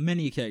done it on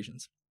many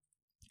occasions.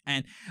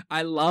 And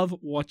I love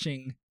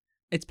watching,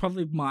 it's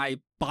probably my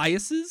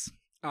biases,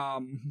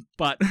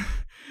 but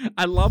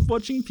I love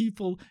watching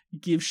people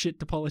give shit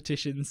to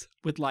politicians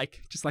with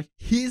like, just like,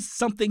 here's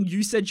something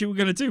you said you were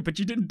going to do, but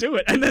you didn't do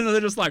it. And then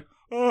they're just like,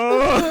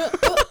 oh.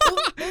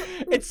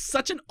 It's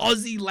such an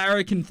Aussie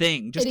larrikin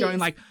thing. Just going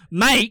like,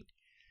 mate,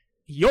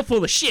 you're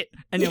full of shit.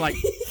 And you're like...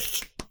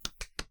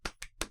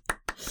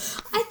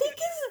 I think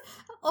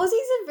Aussies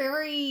are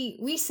very...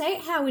 We say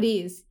it how it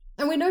is.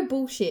 And we're no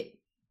bullshit.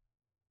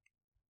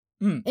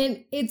 Mm.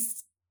 And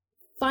it's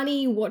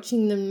funny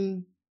watching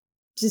them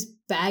just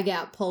bag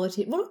out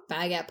politicians. Well, not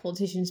bag out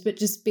politicians, but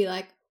just be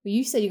like, well,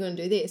 you said you're going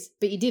to do this,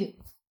 but you didn't.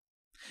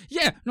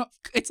 Yeah, no,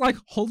 it's like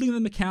holding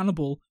them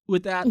accountable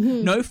without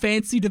no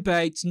fancy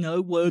debates,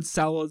 no word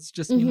salads,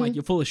 just being like,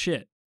 you're full of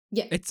shit.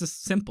 Yeah. It's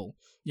just simple,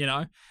 you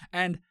know?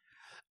 And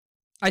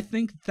I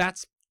think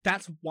that's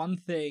one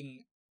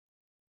thing.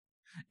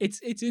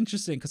 It's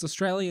interesting because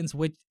Australians,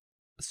 we're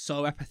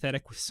so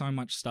apathetic with so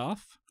much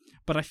stuff,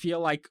 but I feel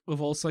like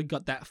we've also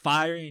got that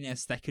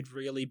fieriness that could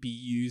really be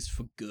used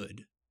for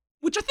good.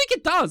 Which I think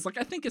it does. Like,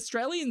 I think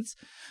Australians,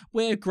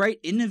 we're great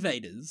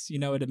innovators, you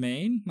know what I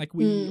mean? Like,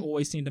 we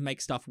always seem to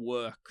make stuff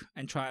work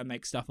and try and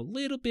make stuff a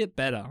little bit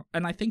better.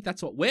 And I think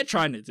that's what we're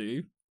trying to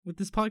do with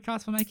this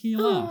podcast for making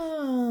you laugh.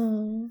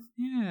 Oh.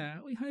 Yeah,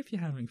 we hope you're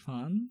having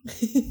fun.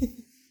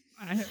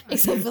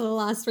 Except for the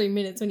last 3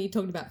 minutes when you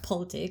talked about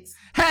politics.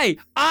 Hey,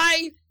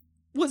 I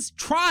was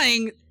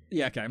trying...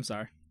 Yeah, okay, I'm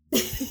sorry.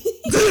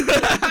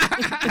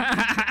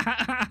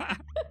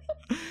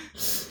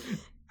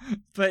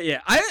 But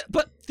yeah,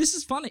 but this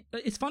is funny.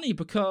 It's funny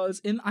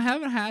because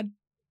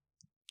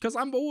because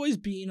I've always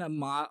been a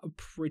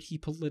pretty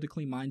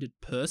politically minded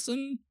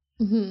person.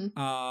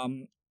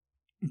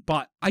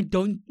 But I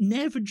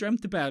never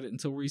dreamt about it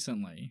until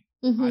recently.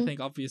 I think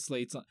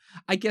obviously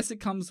I guess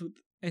it comes with,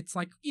 it's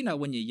like, you know,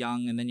 when you're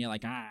young and then you're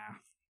like,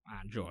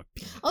 enjoy.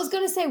 I was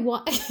going to say,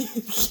 why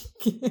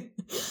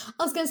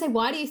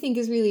do you think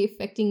is really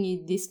affecting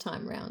you this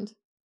time round?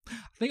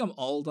 I think I'm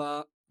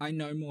older. I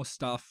know more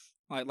stuff.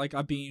 Like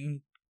I've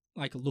been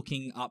like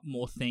looking up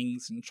more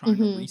things and trying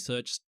to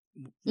research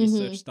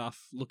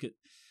stuff. Look at,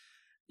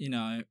 you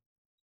know,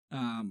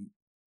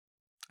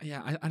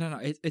 yeah. I don't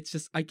know. It's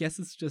just, I guess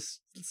it's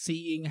just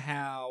seeing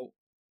how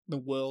the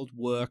world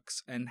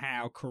works and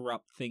how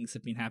corrupt things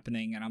have been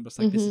happening, and I'm just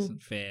like, this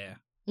isn't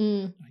fair.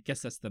 I guess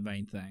that's the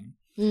main thing.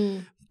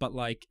 But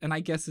like, and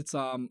I guess it's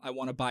I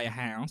want to buy a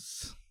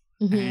house,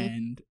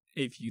 and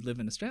if you live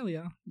in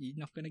Australia, you're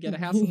not going to get a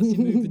house unless you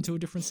move into a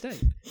different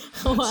state.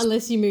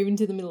 Unless you move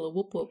into the middle of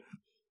Whoop Whoop.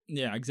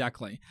 Yeah,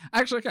 exactly.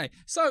 Actually, okay,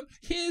 so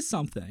here's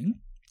something.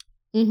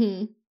 Have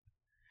you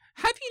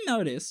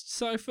noticed,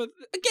 so for,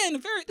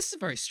 again, this is a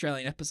very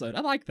Australian episode.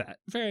 I like that.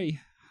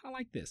 I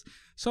like this.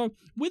 So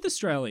with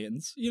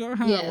Australians, you know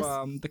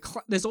how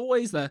there's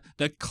always the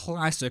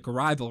classic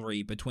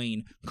rivalry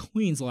between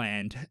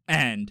Queensland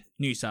and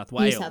New South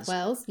Wales. New South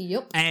Wales,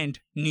 yep. And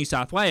New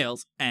South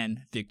Wales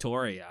and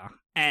Victoria.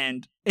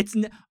 And it's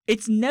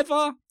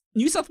never...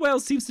 New South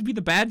Wales seems to be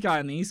the bad guy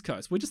on the East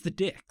Coast. We're just the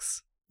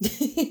dicks.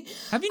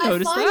 Have you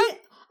noticed that?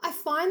 I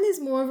find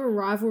there's more of a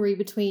rivalry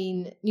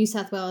between New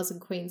South Wales and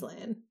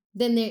Queensland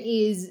than there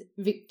is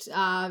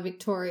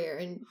Victoria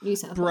and New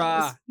South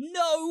Wales.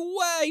 No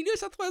way! New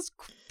South Wales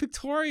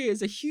Victoria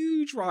is a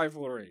huge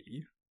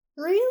rivalry.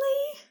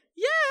 Really?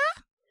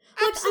 Yeah.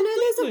 Like, absolutely. I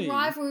know there's a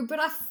rivalry, but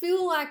I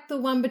feel like the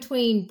one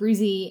between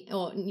Brizzy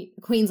or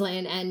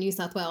Queensland and New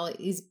South Wales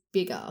is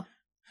bigger.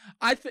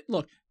 I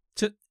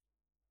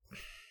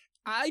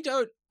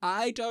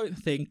don't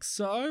think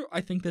so.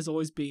 I think there's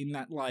always been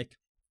that, like,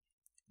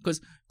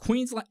 because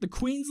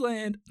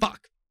Queensland,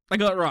 I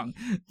got it wrong.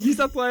 New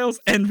South Wales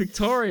and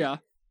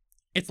Victoria,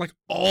 it's like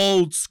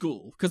old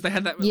school because they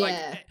had that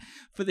like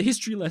for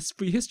history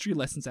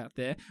lessons out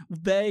there.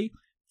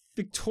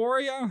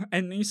 Victoria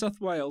and New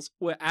South Wales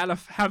were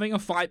having a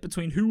fight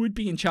between who would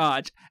be in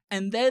charge,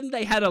 and then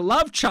they had a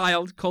love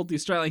child called the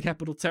Australian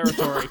Capital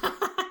Territory.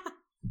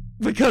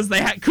 Because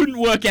they couldn't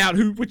work out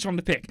which one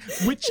to pick.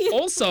 Which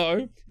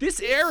also, this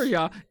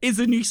area is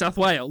in New South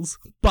Wales,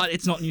 but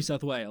it's not New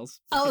South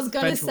Wales. I was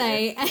going to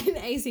say, and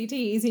ACT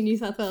is in New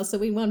South Wales, so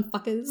we won,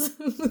 fuckers.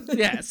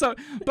 Yeah, so,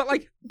 but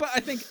I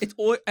think it's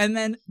all,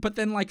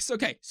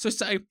 so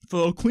say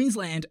for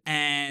Queensland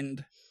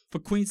and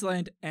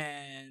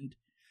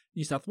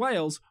New South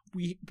Wales,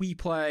 we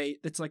play,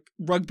 it's like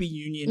rugby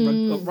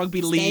union,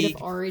 rugby league.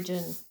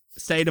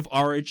 State of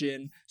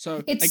origin. So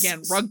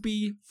again,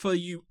 rugby for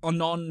you on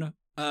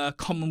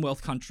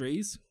non-Commonwealth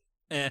countries,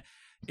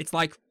 it's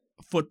like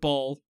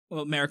football,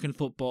 American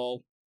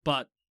football,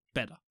 but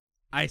better.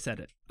 I said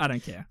it. I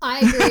don't care.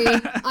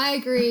 I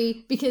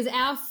agree, because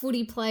our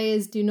footy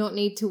players do not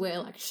need to wear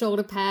like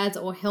shoulder pads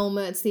or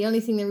helmets. The only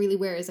thing they really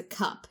wear is a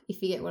cup,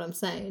 if you get what I'm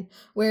saying.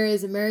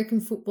 Whereas American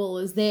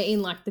footballers, they're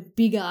in like the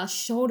bigger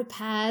shoulder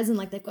pads and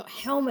like they've got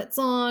helmets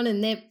on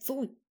and they're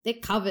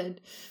covered.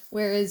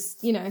 Whereas,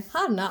 you know,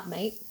 harden up,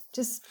 mate.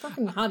 Just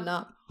fucking harden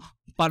up.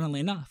 Funnily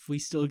enough, we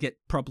still get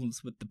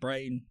problems with the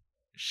brain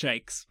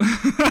shakes.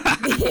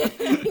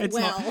 It's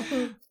well,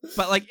 not.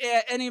 But like,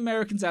 any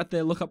Americans out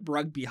there, look up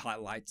rugby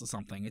highlights or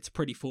something. It's a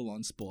pretty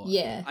full-on sport.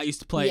 yeah. I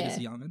used to play it as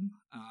a young'un.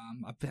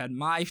 I've had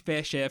my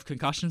fair share of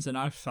concussions, and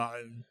I've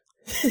found.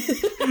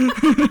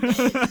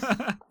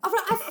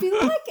 I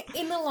feel like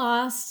in the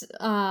last,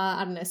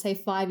 I don't know, say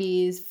 5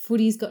 years,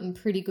 footy's gotten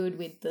pretty good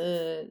with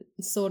the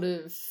sort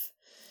of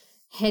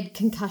head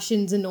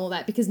concussions and all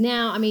that, because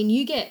now, I mean,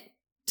 you get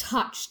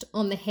touched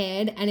on the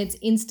head and it's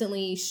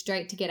instantly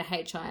straight to get a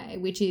HIA,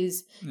 which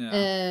is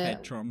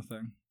head trauma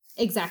thing.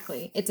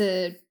 Exactly. It's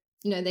a,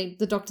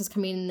 the doctors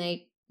come in and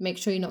they make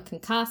sure you're not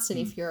concussed, and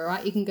if you're all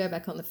right, you can go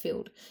back on the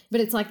field.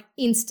 But it's like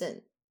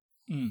instant.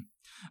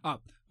 Oh,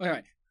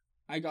 wait.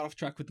 I got off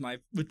track with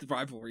the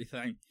rivalry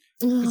thing.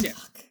 Oh, Yeah.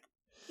 fuck.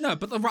 No,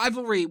 but the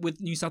rivalry with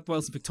New South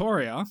Wales and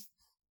Victoria,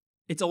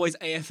 it's always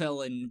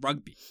AFL and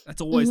rugby. That's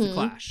always the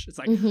clash. It's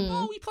like, we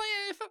play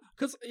AFL.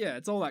 Because,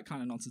 it's all that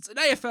kind of nonsense. And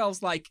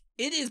AFL's like,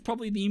 it is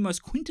probably the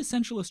most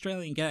quintessential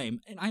Australian game.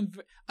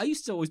 And I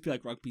used to always be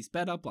like, rugby's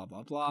better, blah,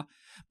 blah, blah.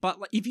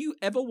 But like, if you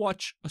ever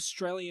watch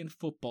Australian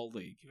Football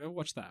League, if you ever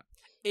watch that,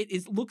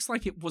 looks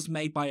like it was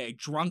made by a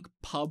drunk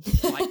pub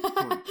like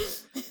group.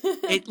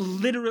 It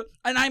literally,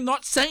 and I'm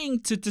not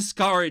saying to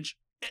discourage,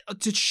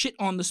 to shit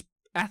on the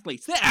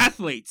athletes. They're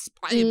athletes.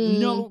 I have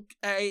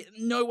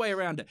no way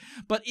around it.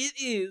 But it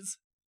is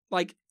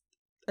like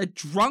a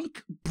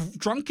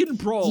drunken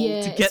brawl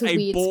to get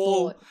a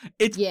ball. Sport.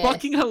 It's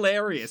fucking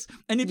hilarious.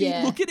 And if you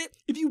look at it,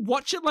 if you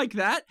watch it like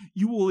that,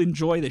 you will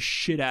enjoy the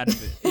shit out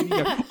of it. And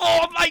you go,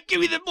 oh, mate,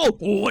 give me the ball.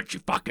 Oh, what you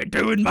fucking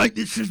doing, mate?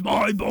 This is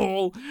my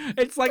ball.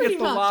 It's like it's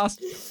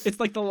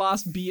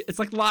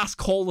the last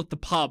call at the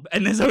pub,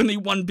 and there's only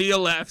one beer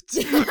left.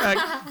 Like,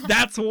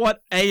 that's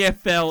what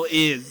AFL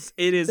is.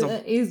 It is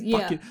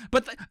fucking.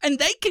 But and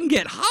they can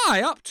get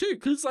high up too,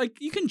 because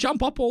like you can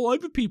jump up all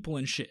over people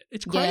and shit.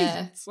 It's crazy.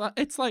 Yeah.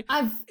 It's like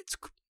I've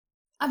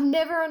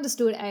never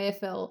understood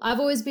AFL. I've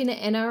always been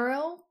an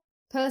NRL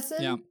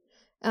person. Yeah.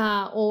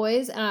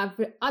 Always. And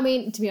I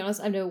mean, to be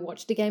honest, I've never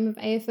watched a game of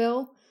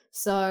AFL.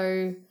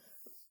 So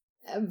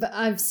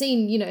I've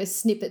seen,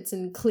 snippets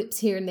and clips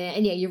here and there.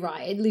 And yeah, you're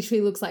right. It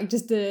literally looks like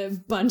just a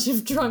bunch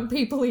of drunk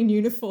people in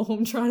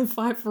uniform trying to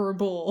fight for a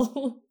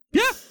ball.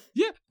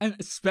 Yeah, and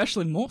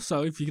especially more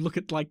so if you look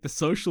at, like, the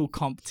social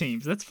comp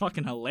teams. That's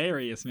fucking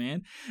hilarious,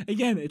 man.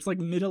 Again, it's like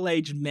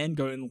middle-aged men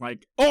going,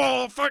 like,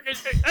 oh, fucking,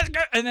 let's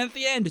go. And then at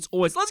the end, it's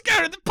always, let's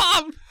go to the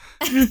pub.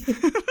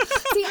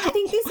 See, I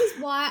think this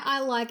is why I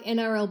like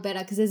NRL better,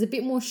 because there's a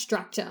bit more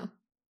structure.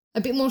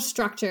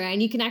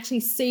 And you can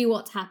actually see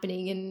what's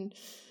happening. And,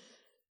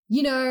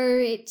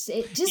 it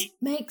just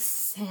makes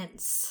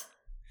sense.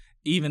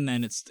 Even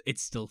then, it's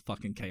still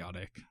fucking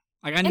chaotic.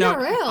 Like, I know...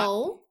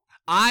 NRL...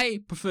 I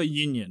prefer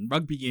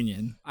rugby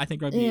union. I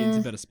think rugby union's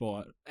a better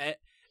sport.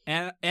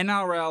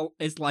 NRL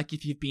is like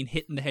if you've been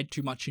hit in the head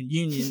too much in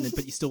union,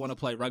 but you still want to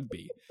play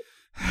rugby.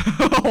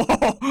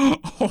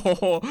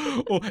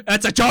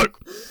 That's a joke.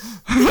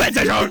 That's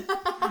a joke.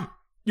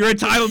 You're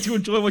entitled to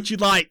enjoy what you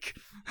like.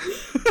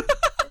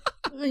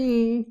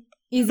 Is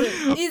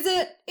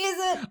it?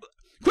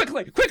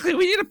 Quickly,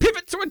 we need to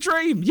pivot to a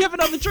dream. You have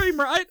another dream,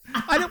 right?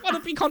 I don't want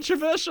to be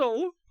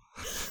controversial.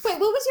 Wait, what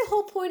was your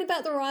whole point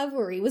about the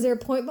rivalry? Was there a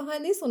point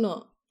behind this or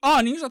not? Oh,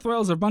 New South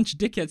Wales are a bunch of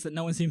dickheads that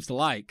no one seems to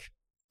like.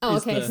 Oh,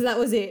 okay, so that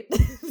was it.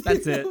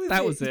 That's it.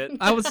 That was it.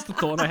 That was the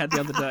thought I had the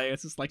other day.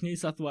 It's just like New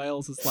South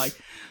Wales is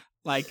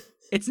like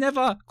it's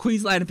never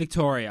Queensland and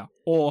Victoria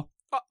or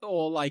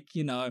like,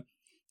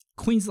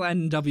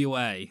 Queensland and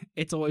WA.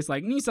 It's always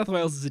like New South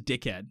Wales is a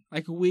dickhead.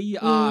 Like we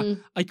are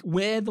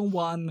we're the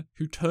one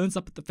who turns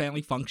up at the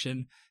family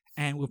function.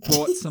 And we've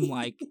brought some,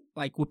 like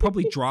we're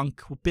probably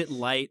drunk, we're a bit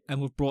late,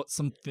 and we've brought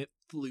some fit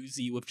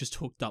floozy we've just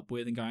hooked up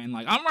with and going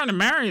like, I'm going to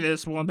marry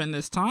this woman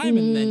this time.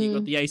 And then you've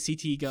got the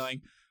ACT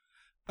going,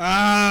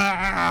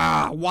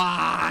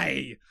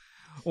 why?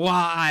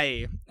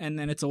 And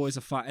then it's always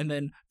a fight. And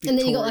then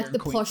you got, like, the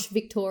posh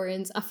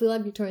Victorians. I feel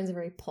like Victorians are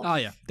very posh. Oh,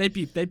 yeah. They'd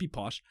be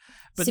posh.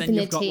 But sipping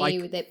then you've their got, tea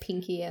like... with their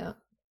pinky out.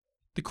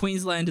 The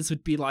Queenslanders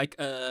would be, like,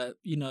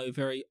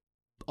 very...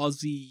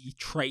 Aussie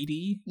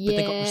tradie,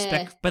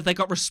 but they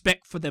got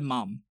respect for their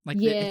mum. Like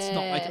it's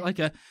not like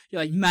you're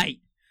like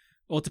mate,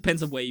 or it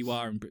depends on where you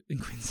are in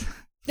Queensland.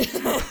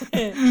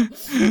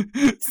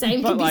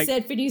 Same can be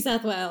said for New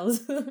South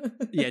Wales.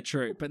 Yeah,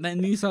 true. But then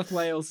New South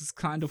Wales is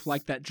kind of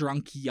like that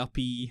drunky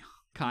yuppie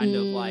kind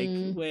of like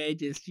we're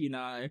just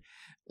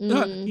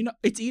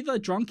it's either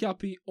drunk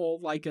yuppie or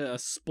like a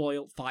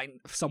spoiled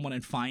someone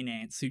in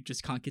finance who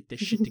just can't get their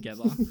shit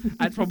together.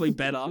 That's probably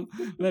better.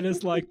 Then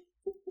it's like,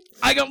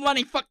 I got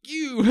money, fuck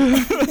you.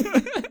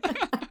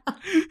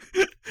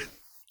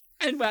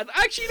 And man,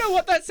 actually, you know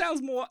what? That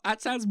sounds more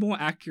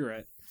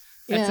accurate.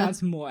 That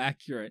sounds more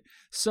accurate.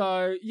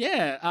 So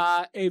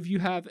yeah, if you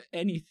have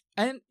any,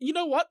 and you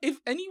know what? If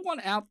anyone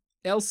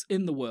else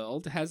in the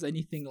world has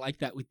anything like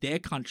that with their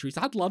countries,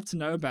 I'd love to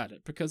know about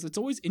it, because it's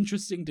always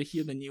interesting to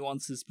hear the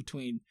nuances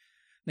between,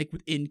 like,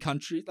 within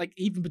countries, like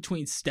even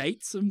between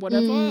states and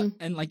whatever,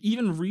 and like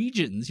even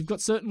regions. You've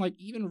got certain like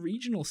even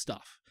regional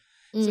stuff.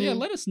 So yeah,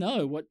 let us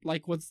know what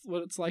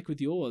it's like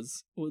with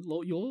yours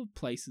or your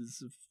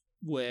places of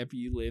wherever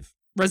you live.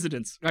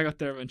 Residence. I got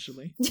there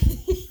eventually.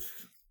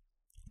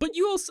 But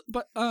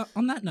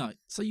on that note,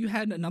 so you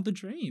had another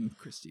dream,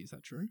 Christy, is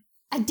that true?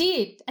 I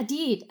did.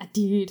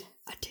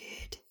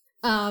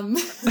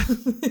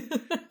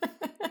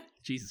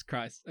 Jesus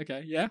Christ.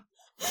 Okay, yeah.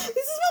 This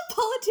is what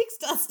politics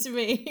does to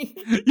me.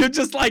 You're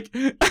just like,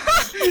 your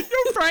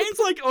brain's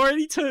like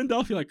already turned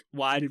off. You're like,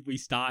 why did we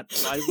start?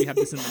 Why did we have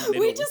this in the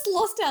middle? We just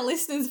lost our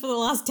listeners for the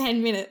last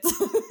 10 minutes.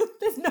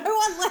 There's no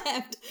one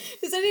left.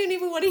 Does anyone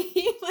even want to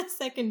hear my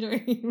second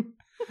dream?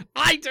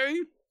 I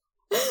do.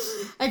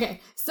 Okay,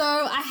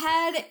 so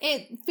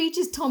it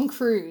features Tom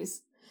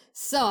Cruise.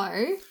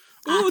 So,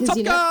 ooh,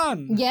 Top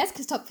Gun! Yes,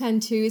 because Top Gun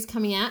 2 is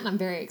coming out, and I'm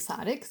very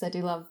excited because I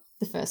do love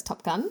the first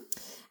Top Gun.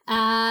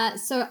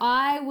 So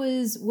I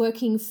was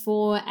working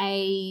for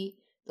a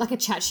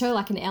chat show,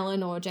 like an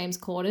Ellen or a James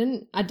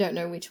Corden. I don't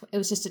know which one. It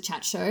was just a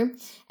chat show.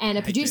 And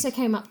a producer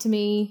came up to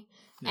me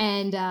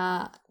and,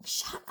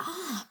 shut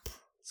up.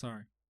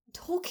 Sorry.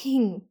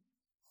 Talking.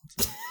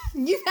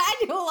 You've had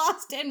your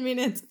last 10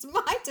 minutes. It's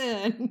my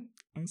turn.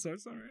 I'm so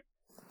sorry.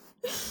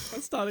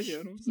 Let's start again.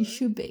 I'm sorry. You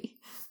should be.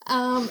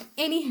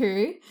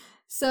 Anywho,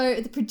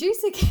 so the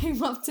producer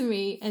came up to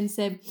me and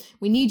said,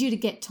 we need you to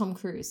get Tom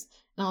Cruise.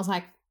 And I was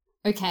like,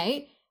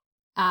 okay,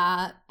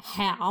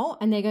 how?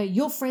 And they go,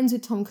 you're friends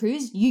with Tom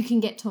Cruise. You can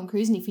get Tom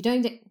Cruise. And if you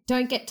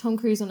don't get Tom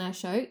Cruise on our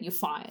show, you're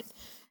fired.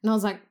 And I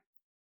was like,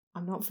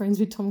 I'm not friends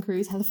with Tom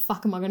Cruise. How the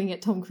fuck am I going to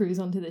get Tom Cruise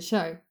onto the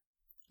show?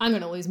 I'm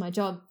going to lose my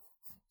job.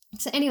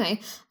 So anyway,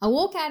 I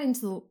walk out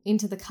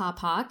into the car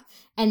park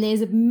and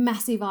there's a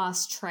massive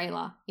ass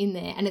trailer in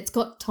there and it's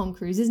got Tom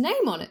Cruise's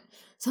name on it.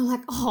 So I'm like,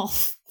 oh,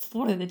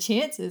 what are the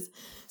chances?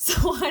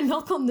 So I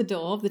knock on the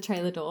door, the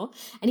trailer door,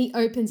 and he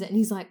opens it and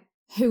he's like,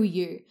 who are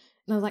you?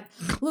 And I was like,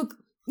 look.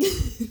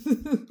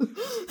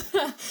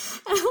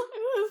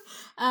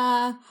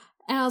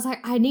 And I was like,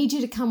 I need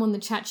you to come on the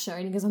chat show.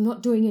 And he goes, I'm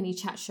not doing any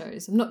chat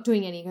shows. I'm not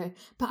doing any. I go,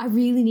 but I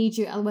really need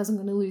you. Otherwise I'm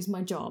going to lose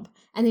my job.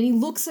 And then he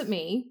looks at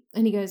me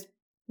and he goes,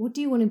 what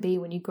do you want to be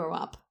when you grow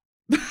up?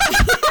 Someone would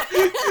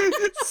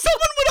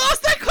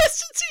ask that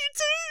question to you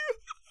too.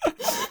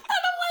 And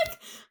I'm like,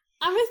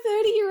 I'm a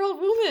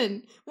 30-year-old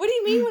woman. What do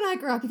you mean when I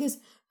grow up? He goes,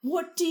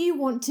 what do you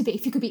want to be?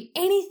 If you could be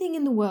anything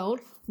in the world,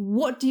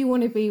 what do you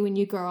want to be when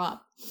you grow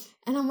up?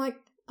 And I'm like,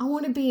 I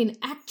want to be an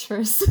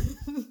actress.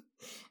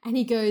 And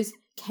he goes,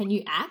 can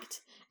you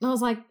act? And I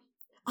was like,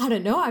 I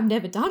don't know. I've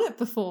never done it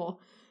before.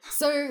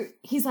 So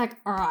he's like,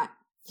 all right.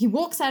 He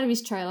walks out of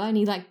his trailer and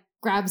he like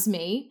grabs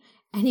me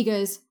and he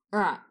goes, all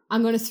right,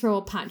 I'm going to throw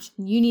a punch.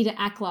 You need to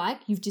act like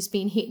you've just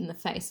been hit in the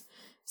face.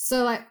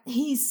 So like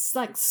he's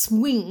like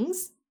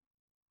swings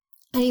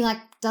and he like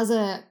does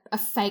a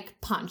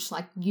fake punch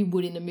like you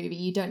would in a movie.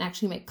 You don't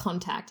actually make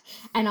contact.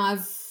 And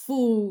I've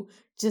full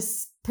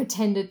just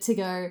pretended to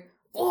go,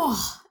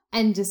 oh,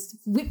 and just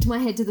whipped my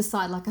head to the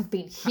side like I've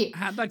been hit.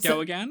 How'd that go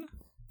again?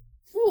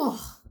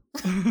 Oh.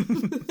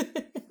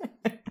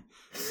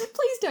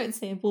 Please don't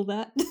sample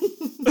that.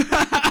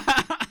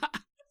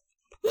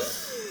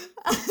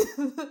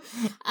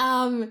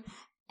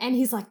 And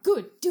he's like,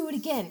 good, do it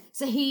again.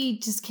 So he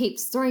just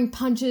keeps throwing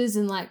punches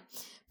and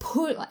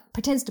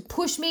pretends to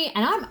push me,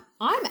 and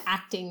I'm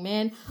acting,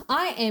 man.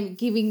 I am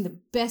giving the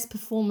best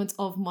performance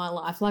of my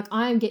life. Like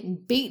I am getting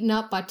beaten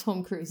up by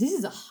Tom Cruise. This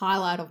is a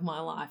highlight of my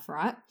life,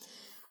 right?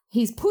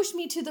 He's pushed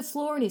me to the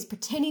floor and he's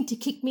pretending to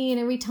kick me, and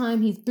every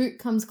time his boot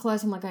comes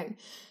close, I'm like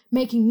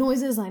making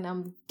noises and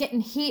I'm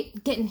getting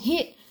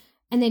hit.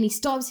 And then he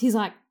stops. He's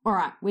like, all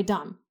right, we're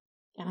done.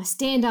 And I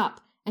stand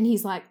up and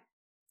he's like,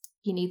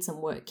 you need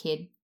some work,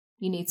 kid.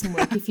 You need some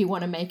work if you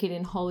want to make it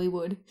in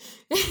Hollywood.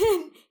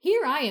 And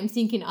here I am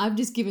thinking I've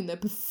just given the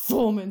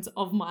performance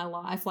of my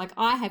life. Like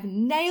I have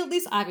nailed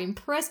this. I've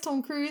impressed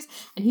Tom Cruise,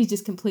 and he's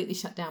just completely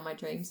shut down my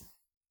dreams.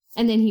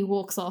 And then he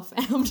walks off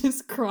and I'm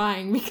just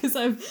crying because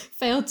I've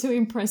failed to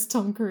impress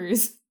Tom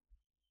Cruise.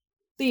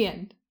 The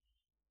end.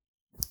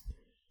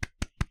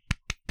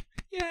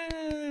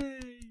 Yay!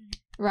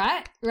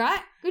 Right?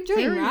 Good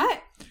dream, right?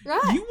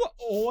 You were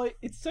always,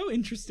 it's so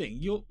interesting.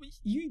 You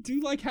do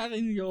like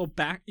having your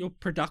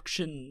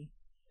production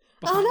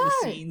behind the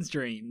scenes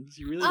dreams.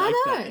 You really like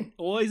that.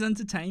 Always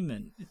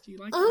entertainment. You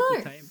like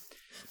entertainment.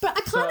 But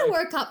I kind of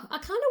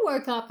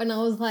woke up and I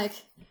was like,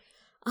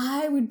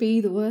 I would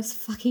be the worst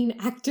fucking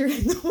actor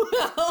in the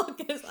world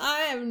because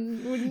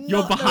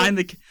You're behind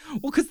the...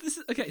 Well, because this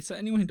is... Okay, so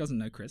anyone who doesn't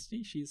know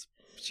Christy, she's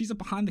a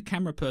behind the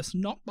camera person,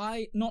 not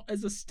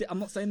as a... I'm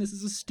not saying this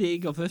is a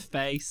stig of her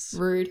face.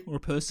 Rude. Or a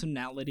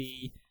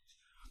personality,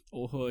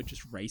 or her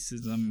just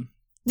racism,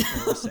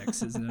 or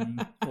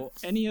sexism, or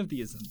any of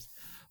the isms.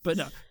 But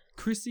no,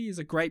 Christy is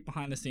a great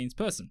behind the scenes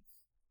person.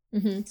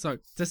 Mm-hmm. So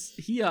just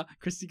hear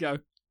Christy go,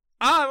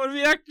 I want to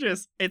be an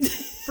actress.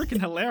 It's freaking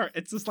hilarious.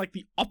 It's just like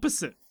the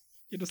opposite.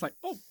 You're just like,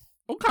 oh,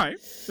 okay.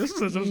 This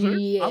is interesting.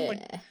 Yeah. I'm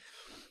like,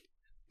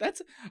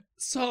 that's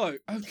so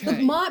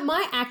okay. Look,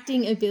 my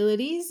acting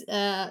abilities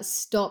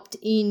stopped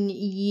in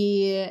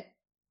year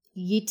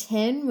year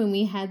 10 when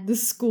we had the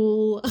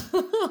school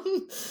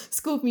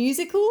school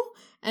musical,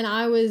 and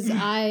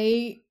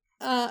I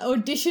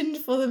auditioned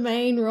for the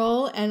main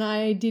role and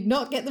I did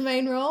not get the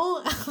main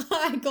role.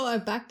 I got a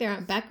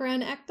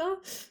background actor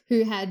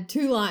who had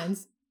 2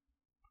 lines.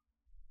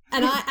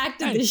 And I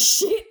acted the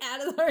shit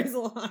out of those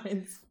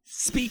lines.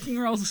 Speaking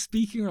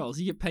roles,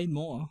 you get paid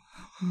more.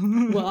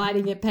 Well, I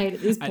didn't get paid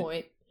at this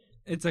point.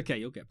 It's okay,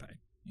 you'll get paid.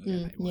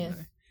 You'll get paid one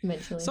day.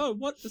 Eventually. So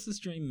what does this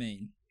dream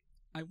mean?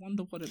 I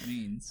wonder what it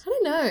means. I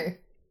don't know.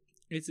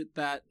 Is it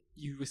that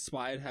you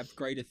aspire to have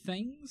greater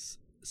things?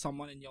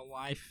 Someone in your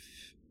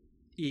life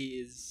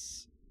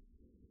is...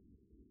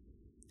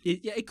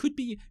 it could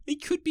be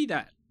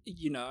that,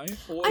 you know?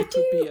 Or it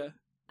could be a...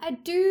 I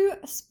do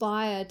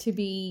aspire to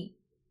be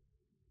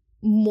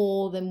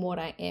more than what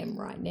I am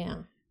right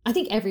now. I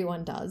think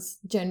everyone does,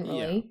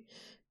 generally. Yeah.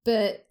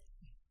 But,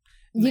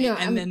 you know...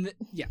 there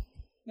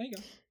you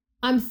go.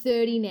 I'm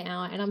 30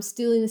 now and I'm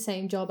still in the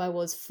same job I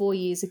was 4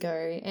 years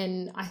ago.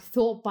 And I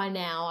thought by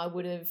now I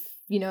would have,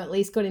 you know, at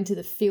least got into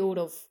the field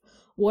of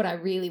what I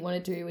really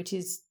want to do, which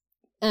is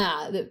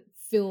the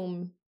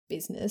film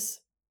business.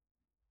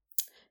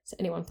 So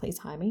anyone, please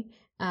hire me.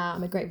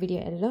 I'm a great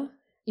video editor.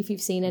 If you've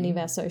seen any of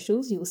our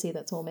socials, you will see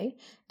that's all me.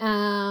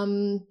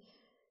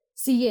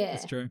 So yeah.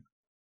 That's true.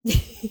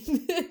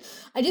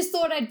 I just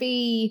thought I'd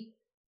be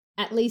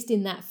at least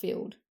in that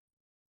field.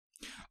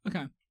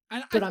 Okay.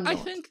 And but I'm not.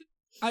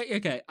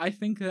 I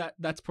think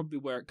that's probably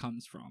where it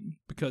comes from,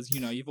 because, you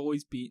know, you've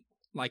always been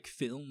like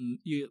film,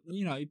 you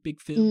know,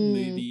 big film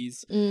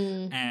movies,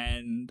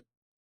 and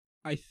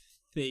I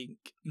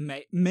think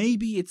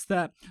maybe it's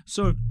that.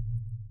 So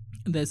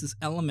there's this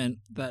element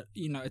that,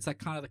 you know, it's like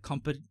kind of the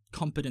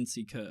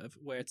competency curve,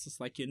 where it's just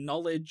like your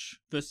knowledge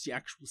versus your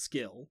actual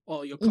skill,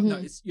 or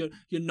it's your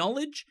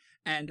knowledge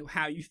and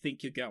how you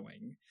think you're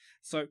going.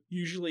 So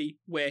usually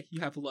where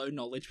you have low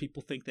knowledge,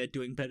 people think they're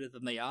doing better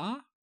than they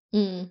are.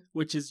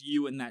 Which is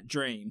you in that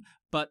dream,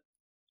 but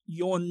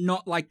you're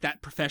not like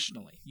that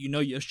professionally. You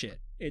know your shit.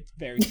 It's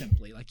very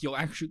simply like you're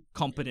actually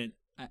competent.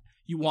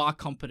 You are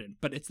competent,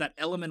 but it's that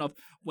element of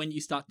when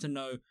you start to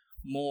know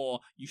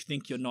more, you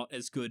think you're not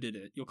as good at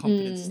it. Your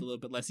confidence is a little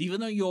bit less,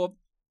 even though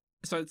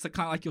so it's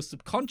kind of like your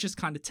subconscious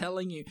kind of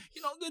telling you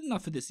you're not good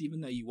enough for this, even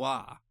though you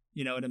are.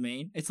 You know what I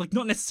mean? It's like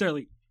not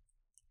necessarily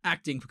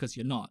acting because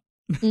you're not.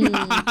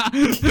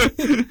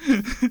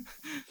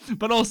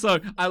 But also,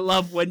 I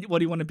love what do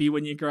you want to be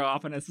when you grow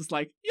up, and it's just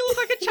like, you look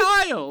like a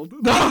child.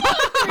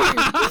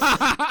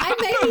 I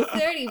may be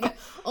 30, but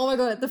oh my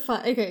god,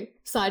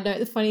 side note,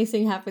 the funniest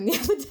thing happened the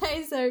other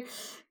day. So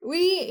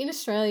in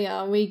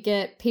Australia, we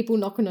get people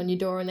knocking on your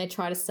door and they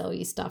try to sell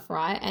you stuff,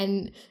 right?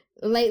 And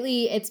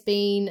lately it's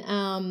been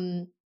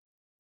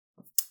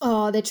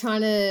they're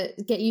trying to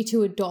get you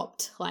to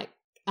adopt like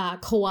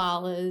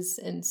koalas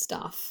and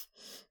stuff,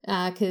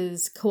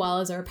 because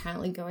koalas are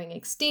apparently going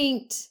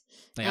extinct.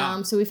 They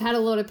are. So we've had a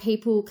lot of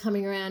people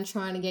coming around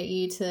trying to get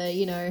you to,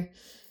 you know,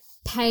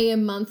 pay a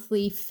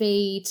monthly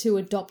fee to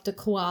adopt a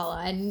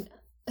koala, and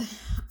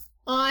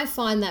I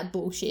find that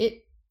bullshit.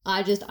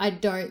 I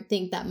don't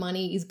think that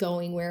money is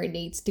going where it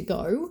needs to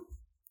go.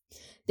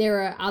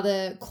 There are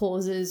other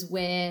causes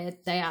where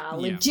they are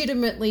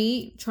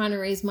legitimately trying to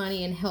raise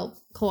money and help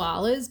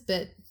koalas,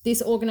 but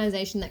this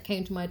organization that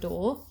came to my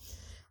door,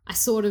 I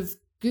sort of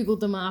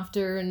Googled them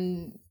after,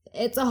 and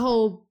it's a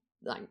whole,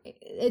 like,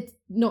 it's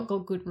not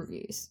got good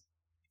reviews.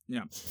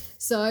 Yeah.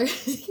 So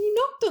he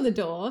knocked on the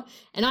door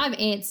and I've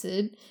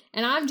answered,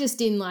 and I'm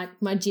just in like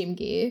my gym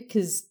gear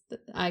because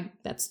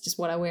that's just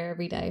what I wear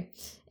every day.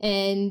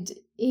 And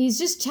he's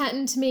just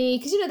chatting to me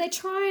because, you know, they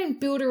try and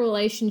build a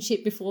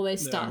relationship before they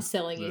start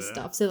selling you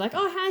stuff. So like,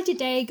 oh, how's your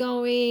day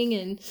going?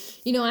 And,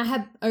 you know, I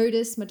had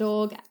Otis, my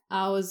dog.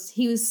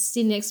 He was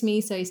sitting next to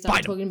me, so he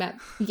started talking about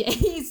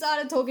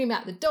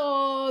the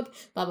dog,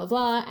 blah blah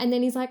blah. And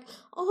then he's like,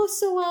 oh,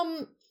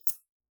 so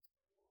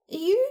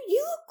you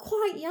look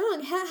quite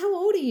young. How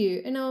old are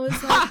you? And I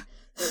was like,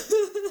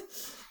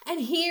 and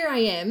here I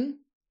am.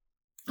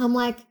 I'm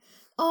like,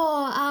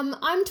 oh,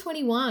 I'm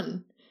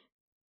 21.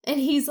 And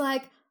he's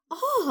like,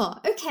 oh,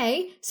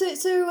 okay.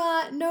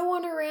 So no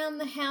one around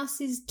the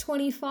house is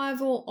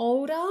 25 or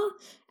older?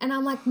 And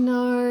I'm like,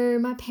 no,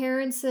 my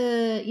parents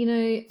are, you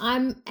know,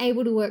 I'm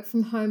able to work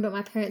from home, but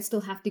my parents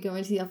still have to go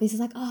into the office. He's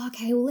like, oh,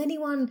 okay, will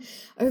anyone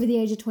over the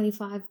age of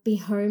 25 be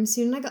home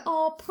soon? And I go,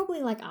 oh,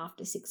 probably like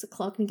after 6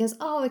 o'clock. And he goes,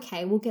 oh,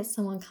 okay, we'll get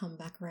someone come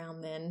back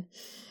around then.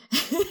 I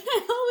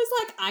was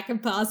like, I can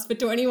pass for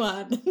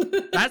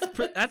 21.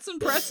 That's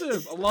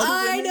impressive. A lot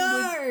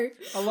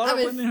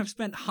of women have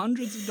spent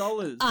hundreds of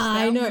dollars.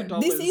 I know.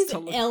 This is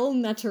El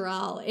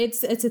Natural.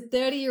 It's a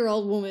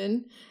 30-year-old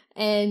woman,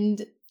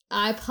 and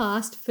I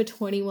passed for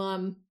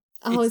 21.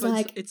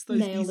 It's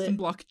those Eastern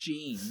Bloc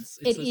genes.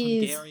 It's those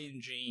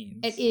Hungarian genes.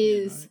 It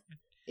is. You know?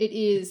 It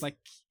is. It's like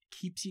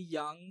keeps you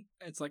young.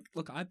 It's like,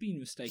 look, I've been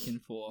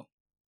mistaken for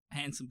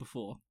handsome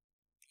before.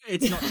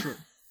 It's not true.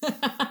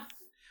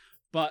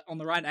 but on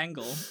the right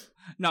angle.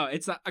 No,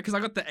 it's because I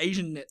got the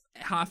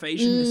half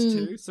Asianness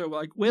too. So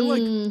like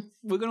we're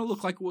gonna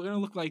look like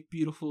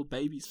beautiful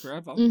babies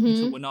forever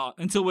until we're not.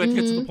 Until we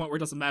get to the point where it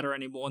doesn't matter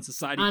anymore, and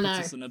society puts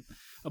us in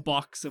a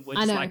box, and we're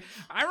just like,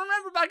 I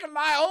remember back in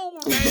my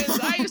old days,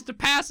 I used to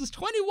pass as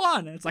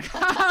 21, and it's like,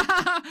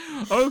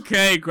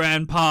 okay,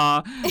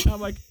 Grandpa. And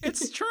I'm like,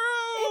 it's true.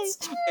 It's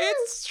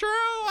true.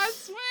 I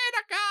swear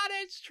to God,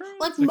 it's true.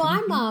 Like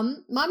my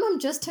mum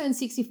just turned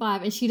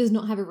 65, and she does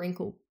not have a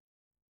wrinkle,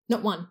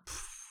 not one.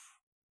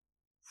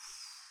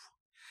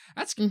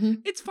 That's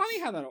It's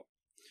funny how that.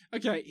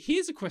 Okay,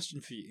 here's a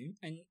question for you.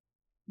 And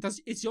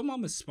is your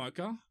mum a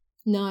smoker?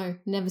 No,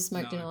 never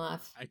smoked in her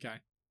life. Okay.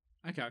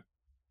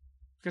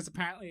 Because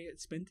apparently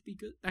it's meant to be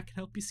good. That can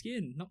help your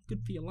skin. Not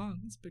good for your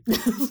lungs, but good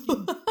for your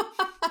skin.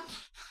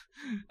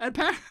 And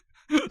apparently.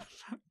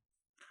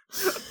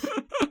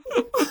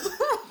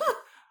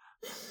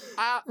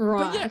 Right.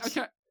 But yeah,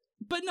 okay.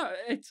 But no,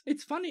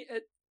 it's funny.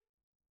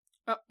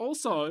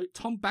 Also,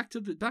 Tom, back to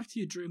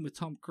your dream with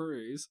Tom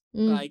Cruise.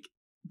 Like.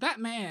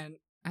 That man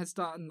has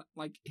done,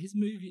 like, his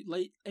movie,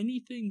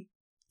 anything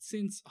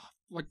since,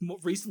 like, more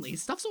recently.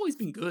 His stuff's always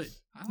been good.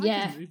 I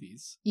like his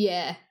movies.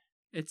 Yeah.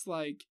 It's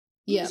like,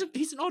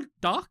 he's an odd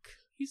duck.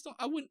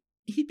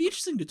 He'd be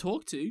interesting to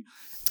talk to.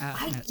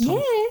 Yeah.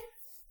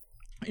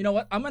 You know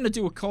what? I'm going to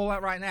do a call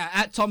out right now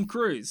at Tom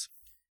Cruise.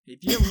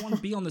 If you ever want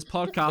to be on this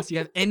podcast, you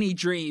have any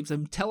dreams,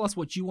 and tell us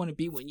what you want to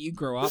be when you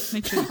grow up,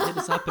 make sure you hit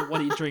us up at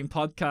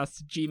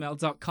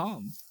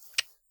whatadyoudreampodcast@gmail.com.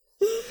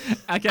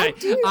 Okay. I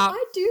do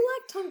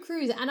like Tom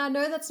Cruise, and I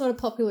know that's not a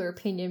popular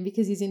opinion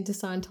because he's into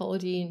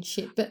Scientology and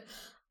shit, but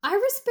I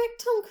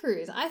respect Tom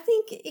Cruise. I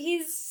think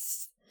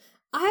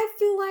I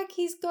feel like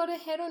he's got a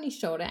head on his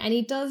shoulder, and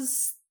he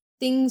does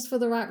things for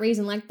the right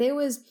reason. Like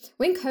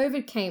when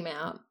COVID came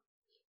out,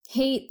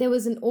 there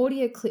was an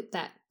audio clip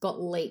that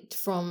got leaked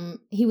from,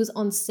 he was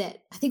on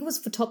set. I think it was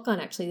for Top Gun,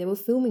 actually. They were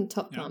filming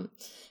Top Gun,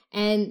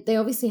 and they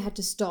obviously had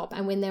to stop,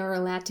 and when they were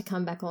allowed to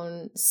come back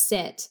on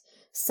set,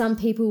 some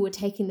people were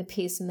taking the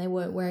piss and they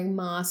weren't wearing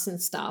masks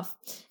and stuff.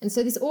 And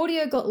so this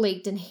audio got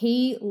leaked and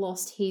he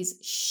lost his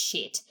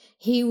shit.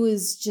 He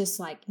was just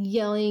like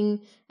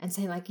yelling and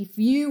saying like, if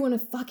you want to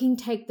fucking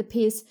take the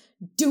piss,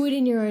 do it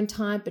in your own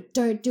time, but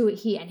don't do it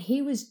here. And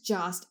he was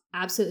just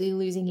absolutely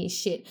losing his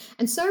shit.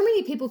 And so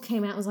many people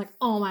came out and was like,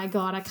 oh my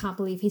God, I can't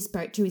believe he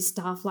spoke to his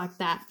staff like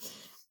that.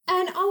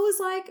 And I was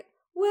like,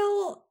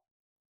 well,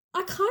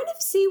 I kind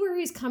of see where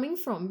he's coming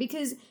from,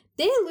 because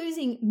they're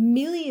losing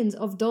millions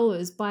of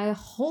dollars by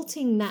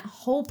halting that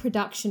whole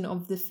production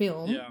of the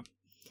film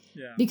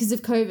because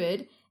of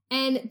COVID.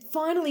 And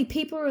finally,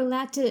 people are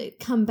allowed to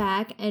come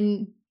back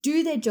and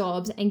do their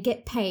jobs and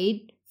get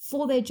paid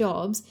for their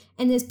jobs.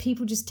 And there's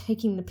people just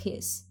taking the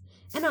piss.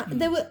 And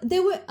there were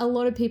a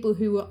lot of people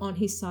who were on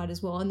his side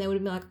as well. And they would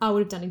have been like, I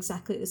would have done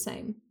exactly the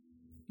same.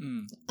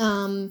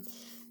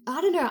 I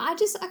don't know. I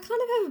kind of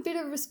have a bit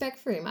of respect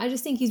for him. I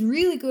just think he's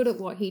really good at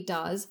what he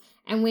does.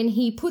 And when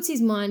he puts his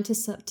mind to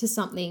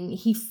something,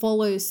 he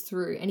follows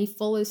through, and he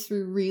follows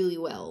through really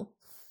well.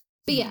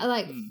 But yeah,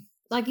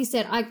 like you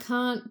said, I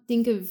can't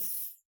think of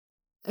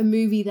a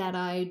movie that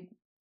I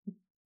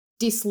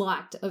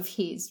disliked of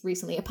his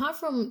recently, apart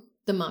from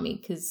The Mummy,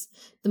 because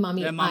The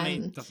Mummy... The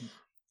Mummy doesn't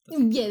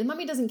yeah, The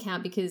Mummy doesn't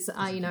count because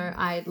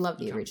I love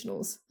the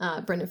originals,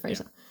 Brendan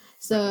Fraser.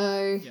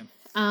 So... Yeah.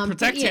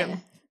 Protect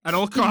him at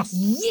all costs.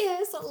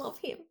 Yes, I love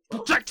him.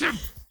 Protect him!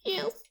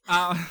 Yes.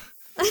 But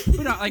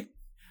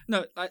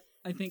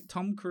I think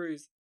Tom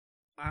Cruise,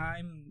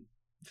 I'm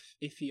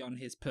iffy on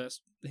him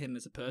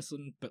as a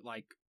person, but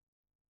like,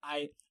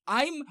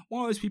 I'm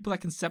one of those people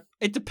that can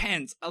it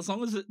depends. As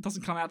long as it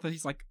doesn't come out that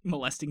he's like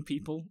molesting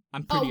people,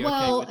 I'm pretty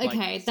okay with, like...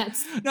 okay,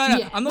 that's... No,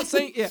 I'm not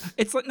saying... Yeah,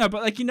 it's like... No,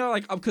 but like, you know,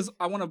 like, because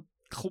I want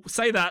to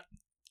say that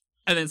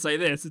and then say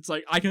this. It's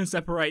like, I can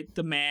separate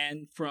the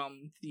man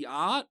from the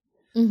art.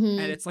 And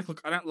it's like, look,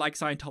 I don't like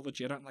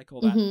Scientology. I don't like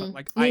all that. But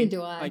like,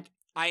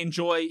 I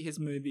enjoy his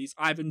movies.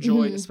 I've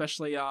enjoyed,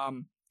 especially,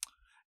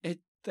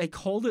 they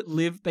called it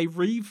they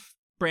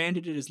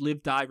rebranded it as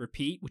Live, Die,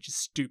 Repeat, which is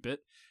stupid.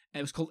 And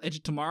it was called Edge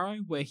of Tomorrow,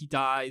 where he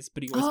dies,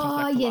 but he always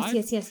comes back to life.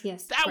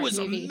 Yes. That was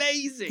movie.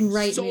 Amazing.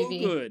 Great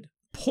movie. Good.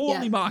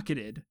 Poorly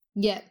marketed.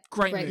 Yeah.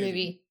 Great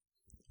movie.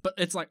 But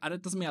it's like,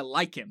 it doesn't mean I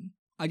like him.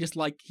 I just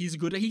like, he's a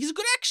good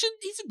action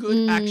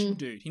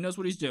dude. He knows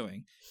what he's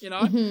doing, you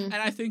know? And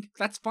I think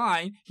that's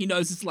fine. He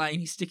knows his lane.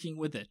 He's sticking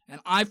with it.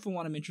 And I, for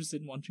one, am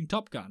interested in watching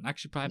Top Gun.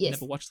 Actually, probably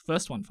never watched the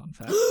first one, fun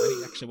fact. I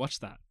didn't actually watch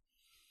that.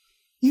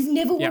 You've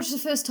never watched the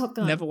first Top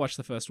Gun? Never watched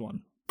the first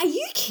one. Are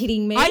you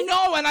kidding me? I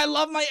know, and I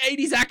love my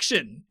 80s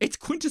action. It's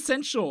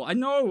quintessential. I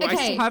know, I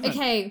still haven't.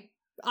 Okay,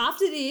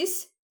 after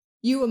this,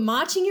 you were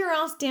marching your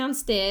ass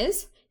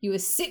downstairs, you were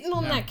sitting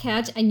on that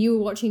couch, and you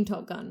were watching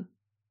Top Gun.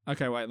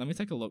 Okay, wait, let me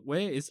take a look. Where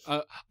is...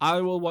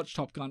 I will watch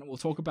Top Gun. We'll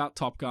talk about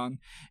Top Gun.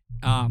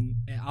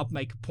 I'll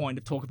make a point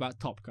to talk about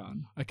Top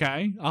Gun,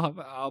 okay?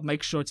 I'll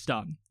make sure it's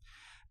done.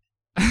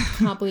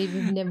 Can't believe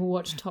you've never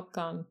watched Top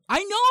Gun.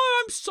 I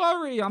know, I'm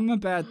sorry. I'm a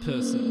bad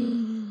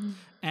person.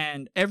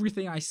 And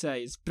everything I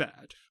say is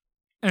bad.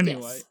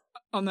 Anyway,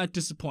 On that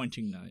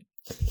disappointing note.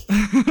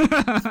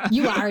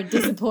 You are a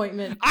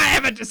disappointment. I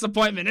am a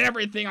disappointment.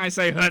 Everything I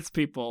say hurts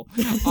people.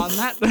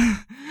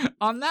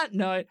 On that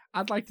note,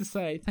 I'd like to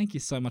say thank you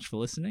so much for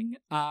listening.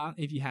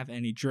 If you have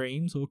any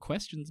dreams or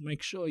questions,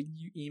 make sure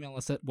you email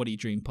us at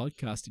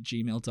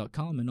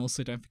whatdoyouDreampodcast@gmail.com, and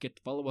also don't forget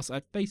to follow us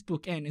at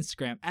Facebook and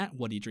Instagram at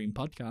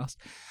whatdoyoudreampodcast.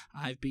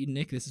 I've been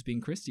Nick. This has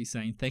been Christy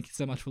saying thank you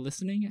so much for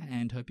listening,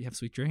 and hope you have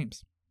sweet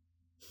dreams.